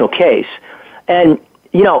case. And,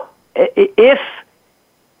 if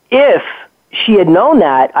she had known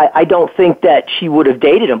that, I don't think that she would have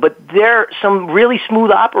dated him. But there are some really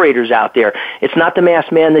smooth operators out there. It's not the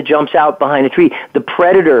masked man that jumps out behind a tree. The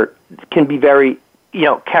predator can be very,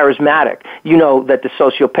 charismatic. That the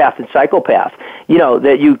sociopath and psychopath,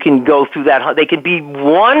 that you can go through that. They can be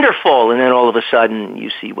wonderful, and then all of a sudden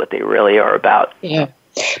you see what they really are about. Yeah.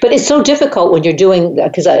 But it's so difficult when you're doing,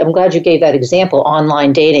 because I'm glad you gave that example,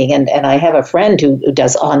 online dating. And I have a friend who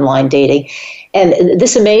does online dating. And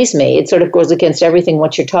this amazed me. It sort of goes against everything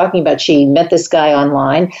what you're talking about. She met this guy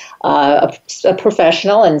online, a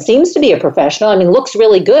professional, and seems to be a professional. I mean, looks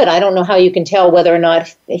really good. I don't know how you can tell whether or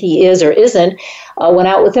not he is or isn't. Went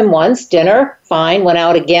out with him once, dinner, fine. Went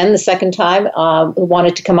out again the second time,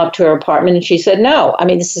 wanted to come up to her apartment, and she said no. I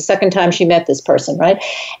mean, this is the second time she met this person, right?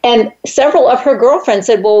 And several of her girlfriends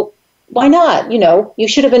said, well, why not? You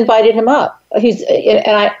should have invited him up.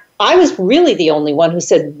 I was really the only one who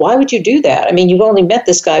said, why would you do that? I mean, you've only met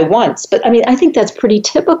this guy once. But, I mean, I think that's pretty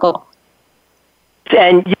typical.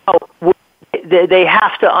 And, they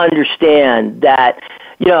have to understand that,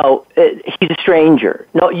 he's a stranger.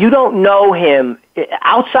 No, you don't know him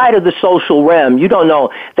outside of the social realm. You don't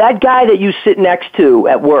know. That guy that you sit next to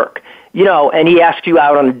at work, and he asks you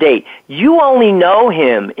out on a date, you only know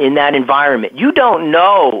him in that environment. You don't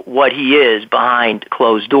know what he is behind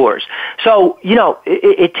closed doors. So,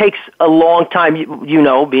 it takes a long time,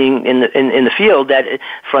 being in the field, that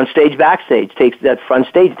front stage, backstage,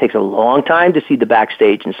 it takes a long time to see the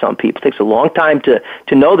backstage in some people. It takes a long time to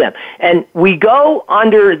know them. And we go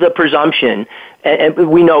under the presumption, and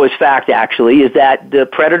we know as fact actually, is that the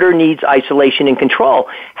predator needs isolation and control.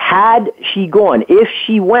 Had she gone, if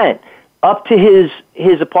she went up to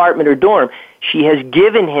his apartment or dorm, she has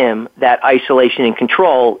given him that isolation and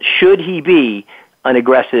control should he be an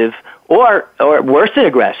aggressive or worse than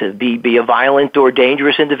aggressive, be a violent or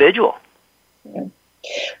dangerous individual. Yeah.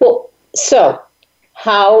 Well, so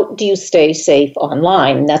how do you stay safe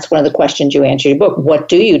online? And that's one of the questions you answer in your book. What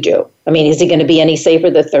do you do? I mean, is it going to be any safer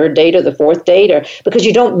the third date or the fourth date? Or because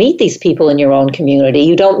you don't meet these people in your own community.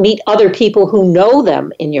 You don't meet other people who know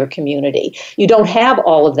them in your community. You don't have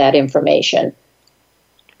all of that information.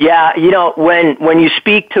 Yeah, when you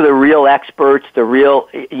speak to the real experts, the real,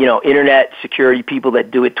 internet security people that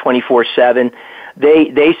do it 24/7,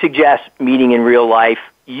 they suggest meeting in real life.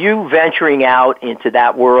 You venturing out into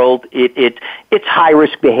that world, it's high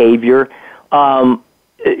risk behavior.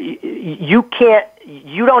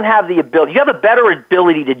 You don't have the ability. You have a better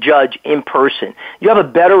ability to judge in person. You have a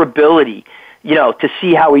better ability, to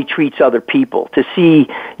see how he treats other people, to see,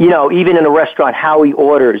 even in a restaurant, how he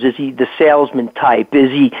orders. Is he the salesman type?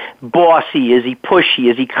 Is he bossy? Is he pushy?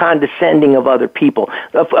 Is he condescending of other people?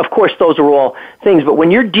 Of course, those are all things. But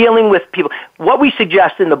when you're dealing with people, what we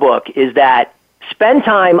suggest in the book is that spend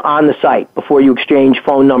time on the site before you exchange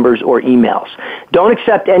phone numbers or emails. Don't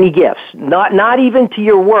accept any gifts, not even to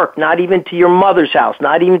your work, not even to your mother's house,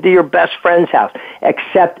 not even to your best friend's house.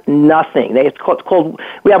 Accept nothing.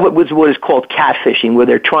 We have what is called catfishing, where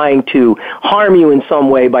they're trying to harm you in some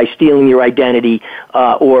way by stealing your identity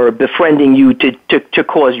or befriending you to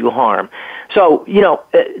cause you harm. So,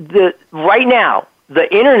 right now,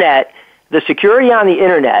 the Internet, the security on the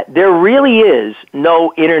Internet, there really is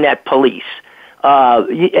no Internet police.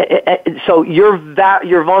 So your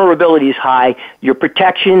vulnerability is high. Your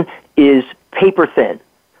protection is paper thin.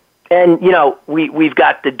 And, we've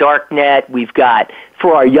got the dark net. We've got,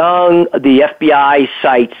 for our young, the FBI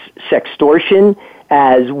cites sextortion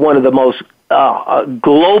as one of the most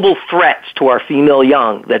global threats to our female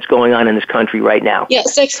young that's going on in this country right now. Yeah,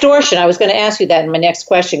 sextortion. I was going to ask you that in my next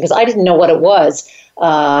question because I didn't know what it was,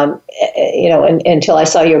 until I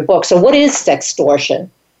saw your book. So what is sextortion?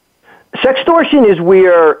 Sextortion is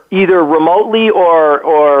where either remotely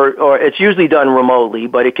or it's usually done remotely,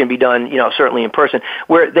 but it can be done, certainly in person,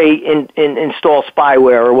 where they install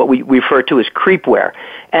spyware or what we refer to as creepware.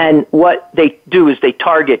 And what they do is they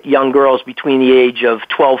target young girls between the age of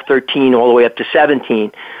 12, 13, all the way up to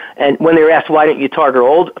 17. And when they were asked, why don't you target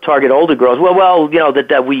older girls? Well,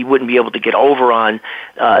 that we wouldn't be able to get over on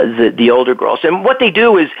the older girls. And what they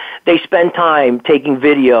do is they spend time taking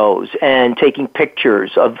videos and taking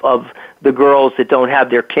pictures of the girls that don't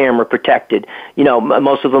have their camera protected.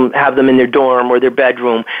 Most of them have them in their dorm or their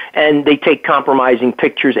bedroom, and they take compromising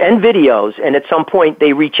pictures and videos. And at some point,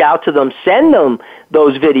 they reach out to them, send them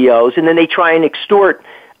those videos, and then they try and extort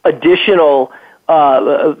additional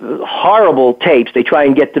horrible tapes. They try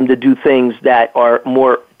and get them to do things that are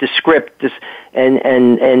more descriptive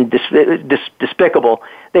and despicable.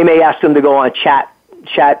 They may ask them to go on Snapchat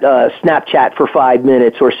for 5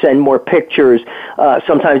 minutes or send more pictures.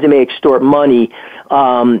 Sometimes they may extort money.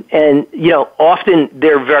 And often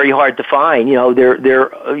they're very hard to find.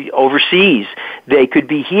 They're overseas. They could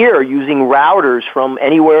be here using routers from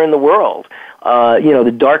anywhere in the world.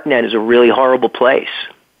 The dark net is a really horrible place.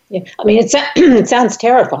 Yeah, I mean, it sounds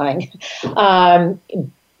terrifying, and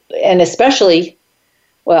especially,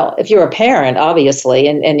 well, if you're a parent, obviously,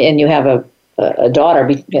 and you have a a daughter,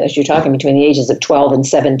 as you're talking, between the ages of 12 and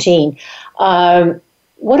 17.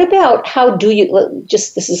 What about how do you,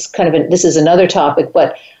 this is another topic,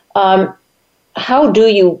 but how do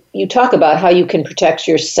you talk about how you can protect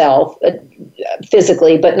yourself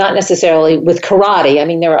physically, but not necessarily with karate? I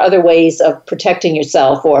mean, there are other ways of protecting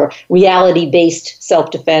yourself, or reality-based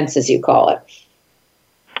self-defense, as you call it.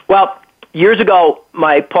 Well, years ago,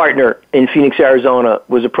 my partner in Phoenix, Arizona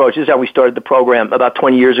was approached, this is how we started the program, about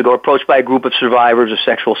 20 years ago, approached by a group of survivors of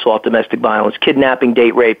sexual assault, domestic violence, kidnapping,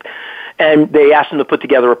 date rape, and they asked him to put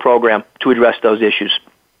together a program to address those issues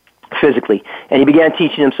physically. And he began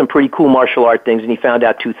teaching them some pretty cool martial art things, and he found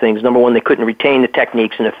out two things. Number one, they couldn't retain the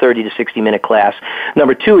techniques in a 30 to 60-minute class.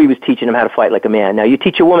 Number two, he was teaching them how to fight like a man. Now, you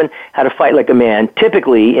teach a woman how to fight like a man,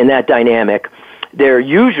 typically in that dynamic, they're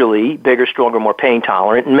usually bigger, stronger, more pain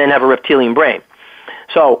tolerant, and men have a reptilian brain.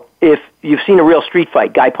 So if you've seen a real street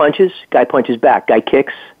fight, guy punches back, guy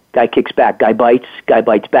kicks back, guy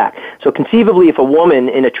bites back. So conceivably, if a woman,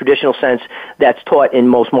 in a traditional sense that's taught in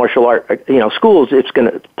most martial art schools, it's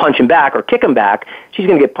going to punch him back or kick him back, she's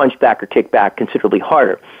going to get punched back or kicked back considerably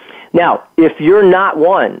harder. Now, if you're not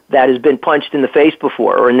one that has been punched in the face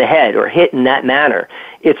before or in the head or hit in that manner,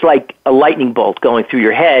 it's like a lightning bolt going through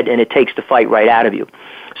your head, and it takes the fight right out of you.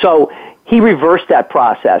 So he reversed that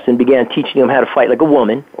process and began teaching them how to fight like a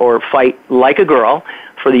woman or fight like a girl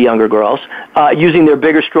for the younger girls, using their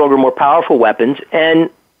bigger, stronger, more powerful weapons, and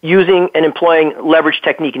using and employing leverage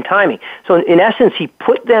technique and timing. So in essence, he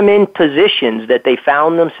put them in positions that they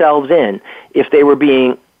found themselves in if they were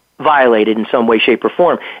being violated in some way, shape, or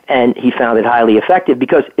form. And he found it highly effective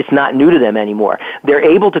because it's not new to them anymore. They're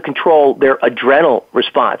able to control their adrenal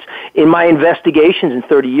response. In my investigations in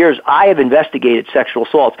 30 years, I have investigated sexual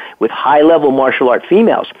assaults with high-level martial art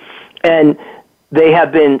females. And they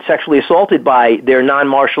have been sexually assaulted by their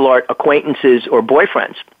non-martial art acquaintances or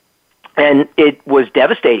boyfriends. And it was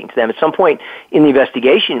devastating to them. At some point in the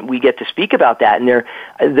investigation, we get to speak about that, and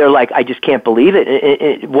they're like, I just can't believe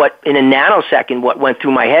it. What in a nanosecond, what went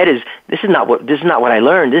through my head is this is not what I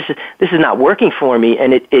learned. This is not working for me,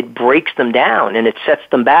 and it breaks them down and it sets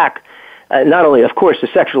them back. Not only, of course, the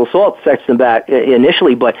sexual assault sets them back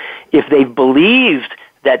initially, but if they've believed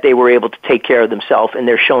that they were able to take care of themselves and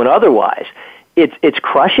they're shown otherwise, it's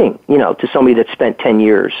crushing, to somebody that spent 10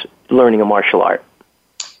 years learning a martial art.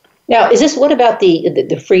 Now, what about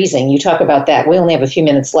the freezing? You talk about that. We only have a few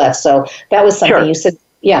minutes left, so that was something you said.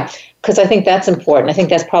 Yeah, because I think that's important. I think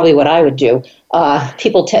that's probably what I would do.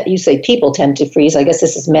 You say people tend to freeze. I guess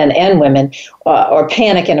this is men and women, or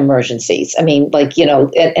panic in emergencies. I mean,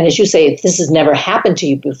 and as you say, if this has never happened to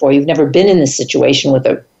you before, you've never been in this situation with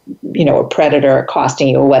a predator accosting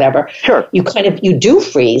you or whatever. Sure. You do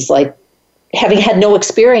freeze, like having had no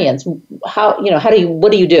experience. What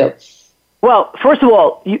do you do? Well, first of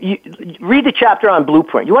all, you read the chapter on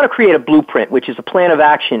blueprint. You want to create a blueprint, which is a plan of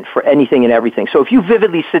action for anything and everything. So if you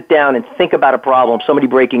vividly sit down and think about a problem, somebody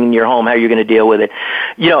breaking in your home, how you're going to deal with it,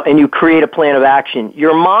 and you create a plan of action,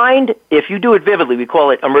 your mind, if you do it vividly, we call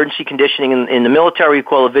it emergency conditioning in the military, we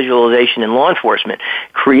call it visualization in law enforcement.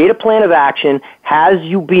 Create a plan of action, has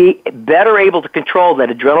you be better able to control that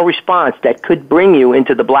adrenal response that could bring you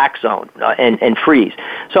into the black zone and freeze.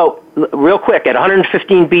 So real quick, at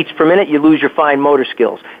 115 beats per minute, you lose your fine motor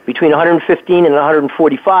skills. Between 115 and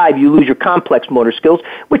 145, you lose your complex motor skills,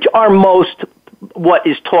 which are most what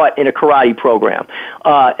is taught in a karate program.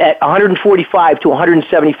 At 145 to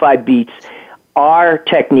 175 beats, our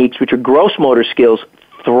techniques, which are gross motor skills,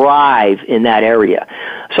 thrive in that area.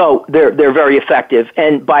 So they're very effective.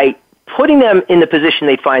 And by putting them in the position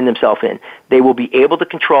they find themselves in, they will be able to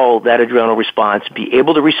control that adrenal response, be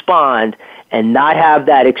able to respond, and not have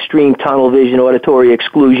that extreme tunnel vision, auditory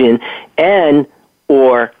exclusion, and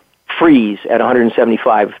or freeze at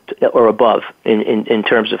 175 or above in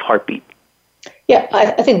terms of heartbeat. Yeah,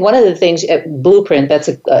 I think one of the things, blueprint,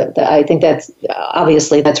 I think that's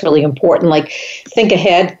obviously that's really important. Like, think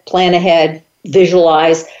ahead, plan ahead,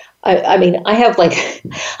 visualize. I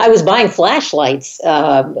was buying flashlights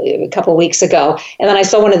a couple of weeks ago, and then I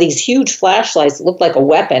saw one of these huge flashlights that looked like a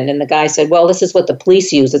weapon, and the guy said, well, this is what the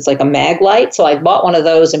police use. It's like a mag light. So I bought one of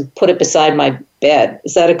those and put it beside my bed.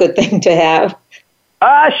 Is that a good thing to have?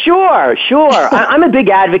 Sure. I'm a big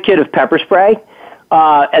advocate of pepper spray.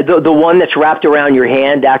 The one that's wrapped around your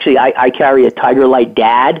hand. Actually, I carry a Tiger Light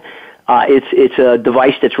Dad. It's a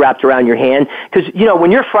device that's wrapped around your hand because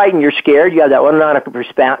when you're frightened, you're scared. You have that automatic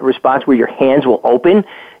response where your hands will open.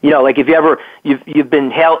 Like if you've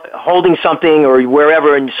been holding something or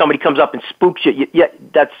wherever, and somebody comes up and spooks you,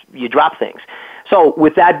 you drop things. So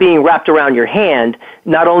with that being wrapped around your hand,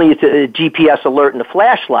 not only is it a GPS alert and a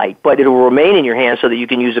flashlight, but it will remain in your hand so that you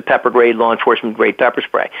can use a pepper grade, law enforcement grade pepper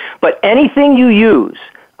spray. But anything you use,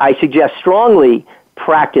 I suggest strongly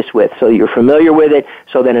practice with so you're familiar with it,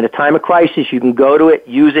 so that at a time of crisis you can go to it,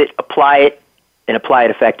 use it, and apply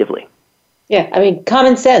it effectively. Yeah, I mean,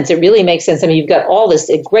 common sense. It really makes sense. I mean, you've got all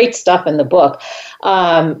this great stuff in the book.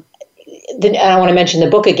 I want to mention the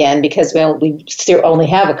book again because we still only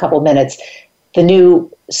have a couple minutes. The new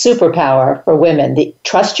Superpower for women.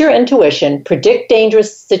 Trust your intuition, predict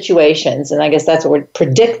dangerous situations, and I guess that's what we're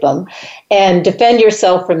predict them, and defend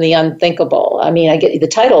yourself from the unthinkable. I mean, the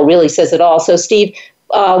title really says it all. So, Steve,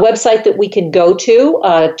 website that we can go to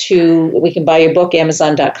we can buy your book,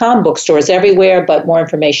 Amazon.com, bookstores everywhere, but more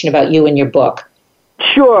information about you and your book.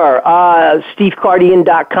 Sure,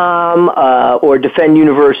 stevekardian.com or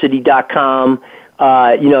defenduniversity.com.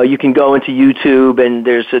 You can go into YouTube, and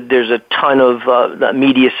there's a ton of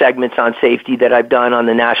media segments on safety that I've done on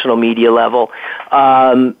the national media level.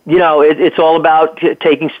 It's all about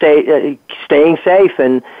staying safe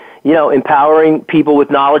and empowering people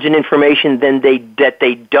with knowledge and information that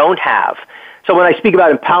they don't have. So when I speak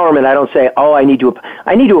about empowerment, I don't say, I need to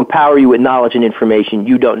empower you with knowledge and information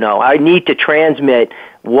you don't know. I need to transmit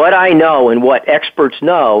what I know and what experts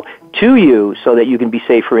know to you so that you can be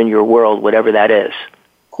safer in your world, whatever that is.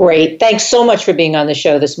 Great. Thanks so much for being on the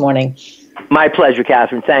show this morning. My pleasure,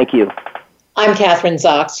 Kathryn. Thank you. I'm Kathryn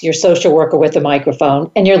Zox, your social worker with a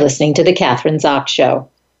microphone, and you're listening to The Kathryn Zox Show.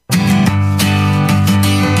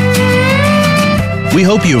 We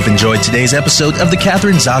hope you have enjoyed today's episode of The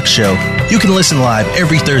Kathryn Zox Show. You can listen live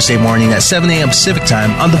every Thursday morning at 7 a.m. Pacific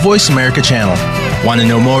Time on the Voice America channel. Want to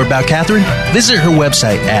know more about Kathryn? Visit her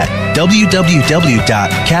website at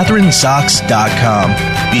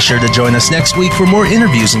www.kathrynzox.com. Be sure to join us next week for more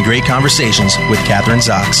interviews and great conversations with Kathryn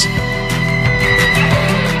Zox.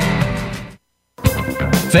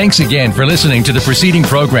 Thanks again for listening to the preceding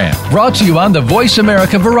program, brought to you on the Voice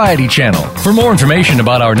America Variety Channel. For more information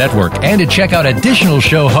about our network and to check out additional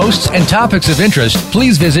show hosts and topics of interest,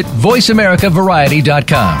 please visit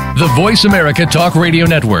voiceamericavariety.com. The Voice America Talk Radio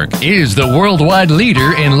Network is the worldwide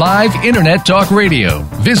leader in live Internet talk radio.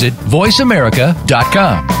 Visit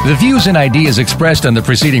voiceamerica.com. The views and ideas expressed on the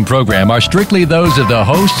preceding program are strictly those of the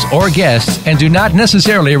hosts or guests and do not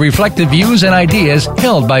necessarily reflect the views and ideas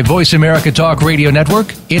held by Voice America Talk Radio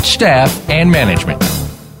Network, its staff, and management.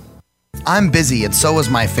 I'm busy and so is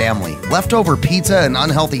my family. Leftover pizza and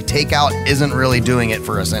unhealthy takeout isn't really doing it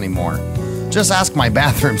for us anymore. Just ask my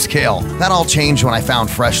bathroom scale. That all changed when I found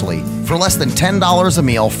Freshly. For less than $10 a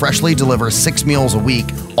meal, Freshly delivers 6 meals a week,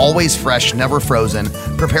 always fresh, never frozen,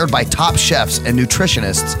 prepared by top chefs and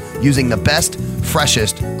nutritionists using the best,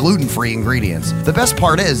 freshest, gluten-free ingredients. The best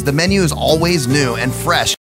part is the menu is always new and fresh.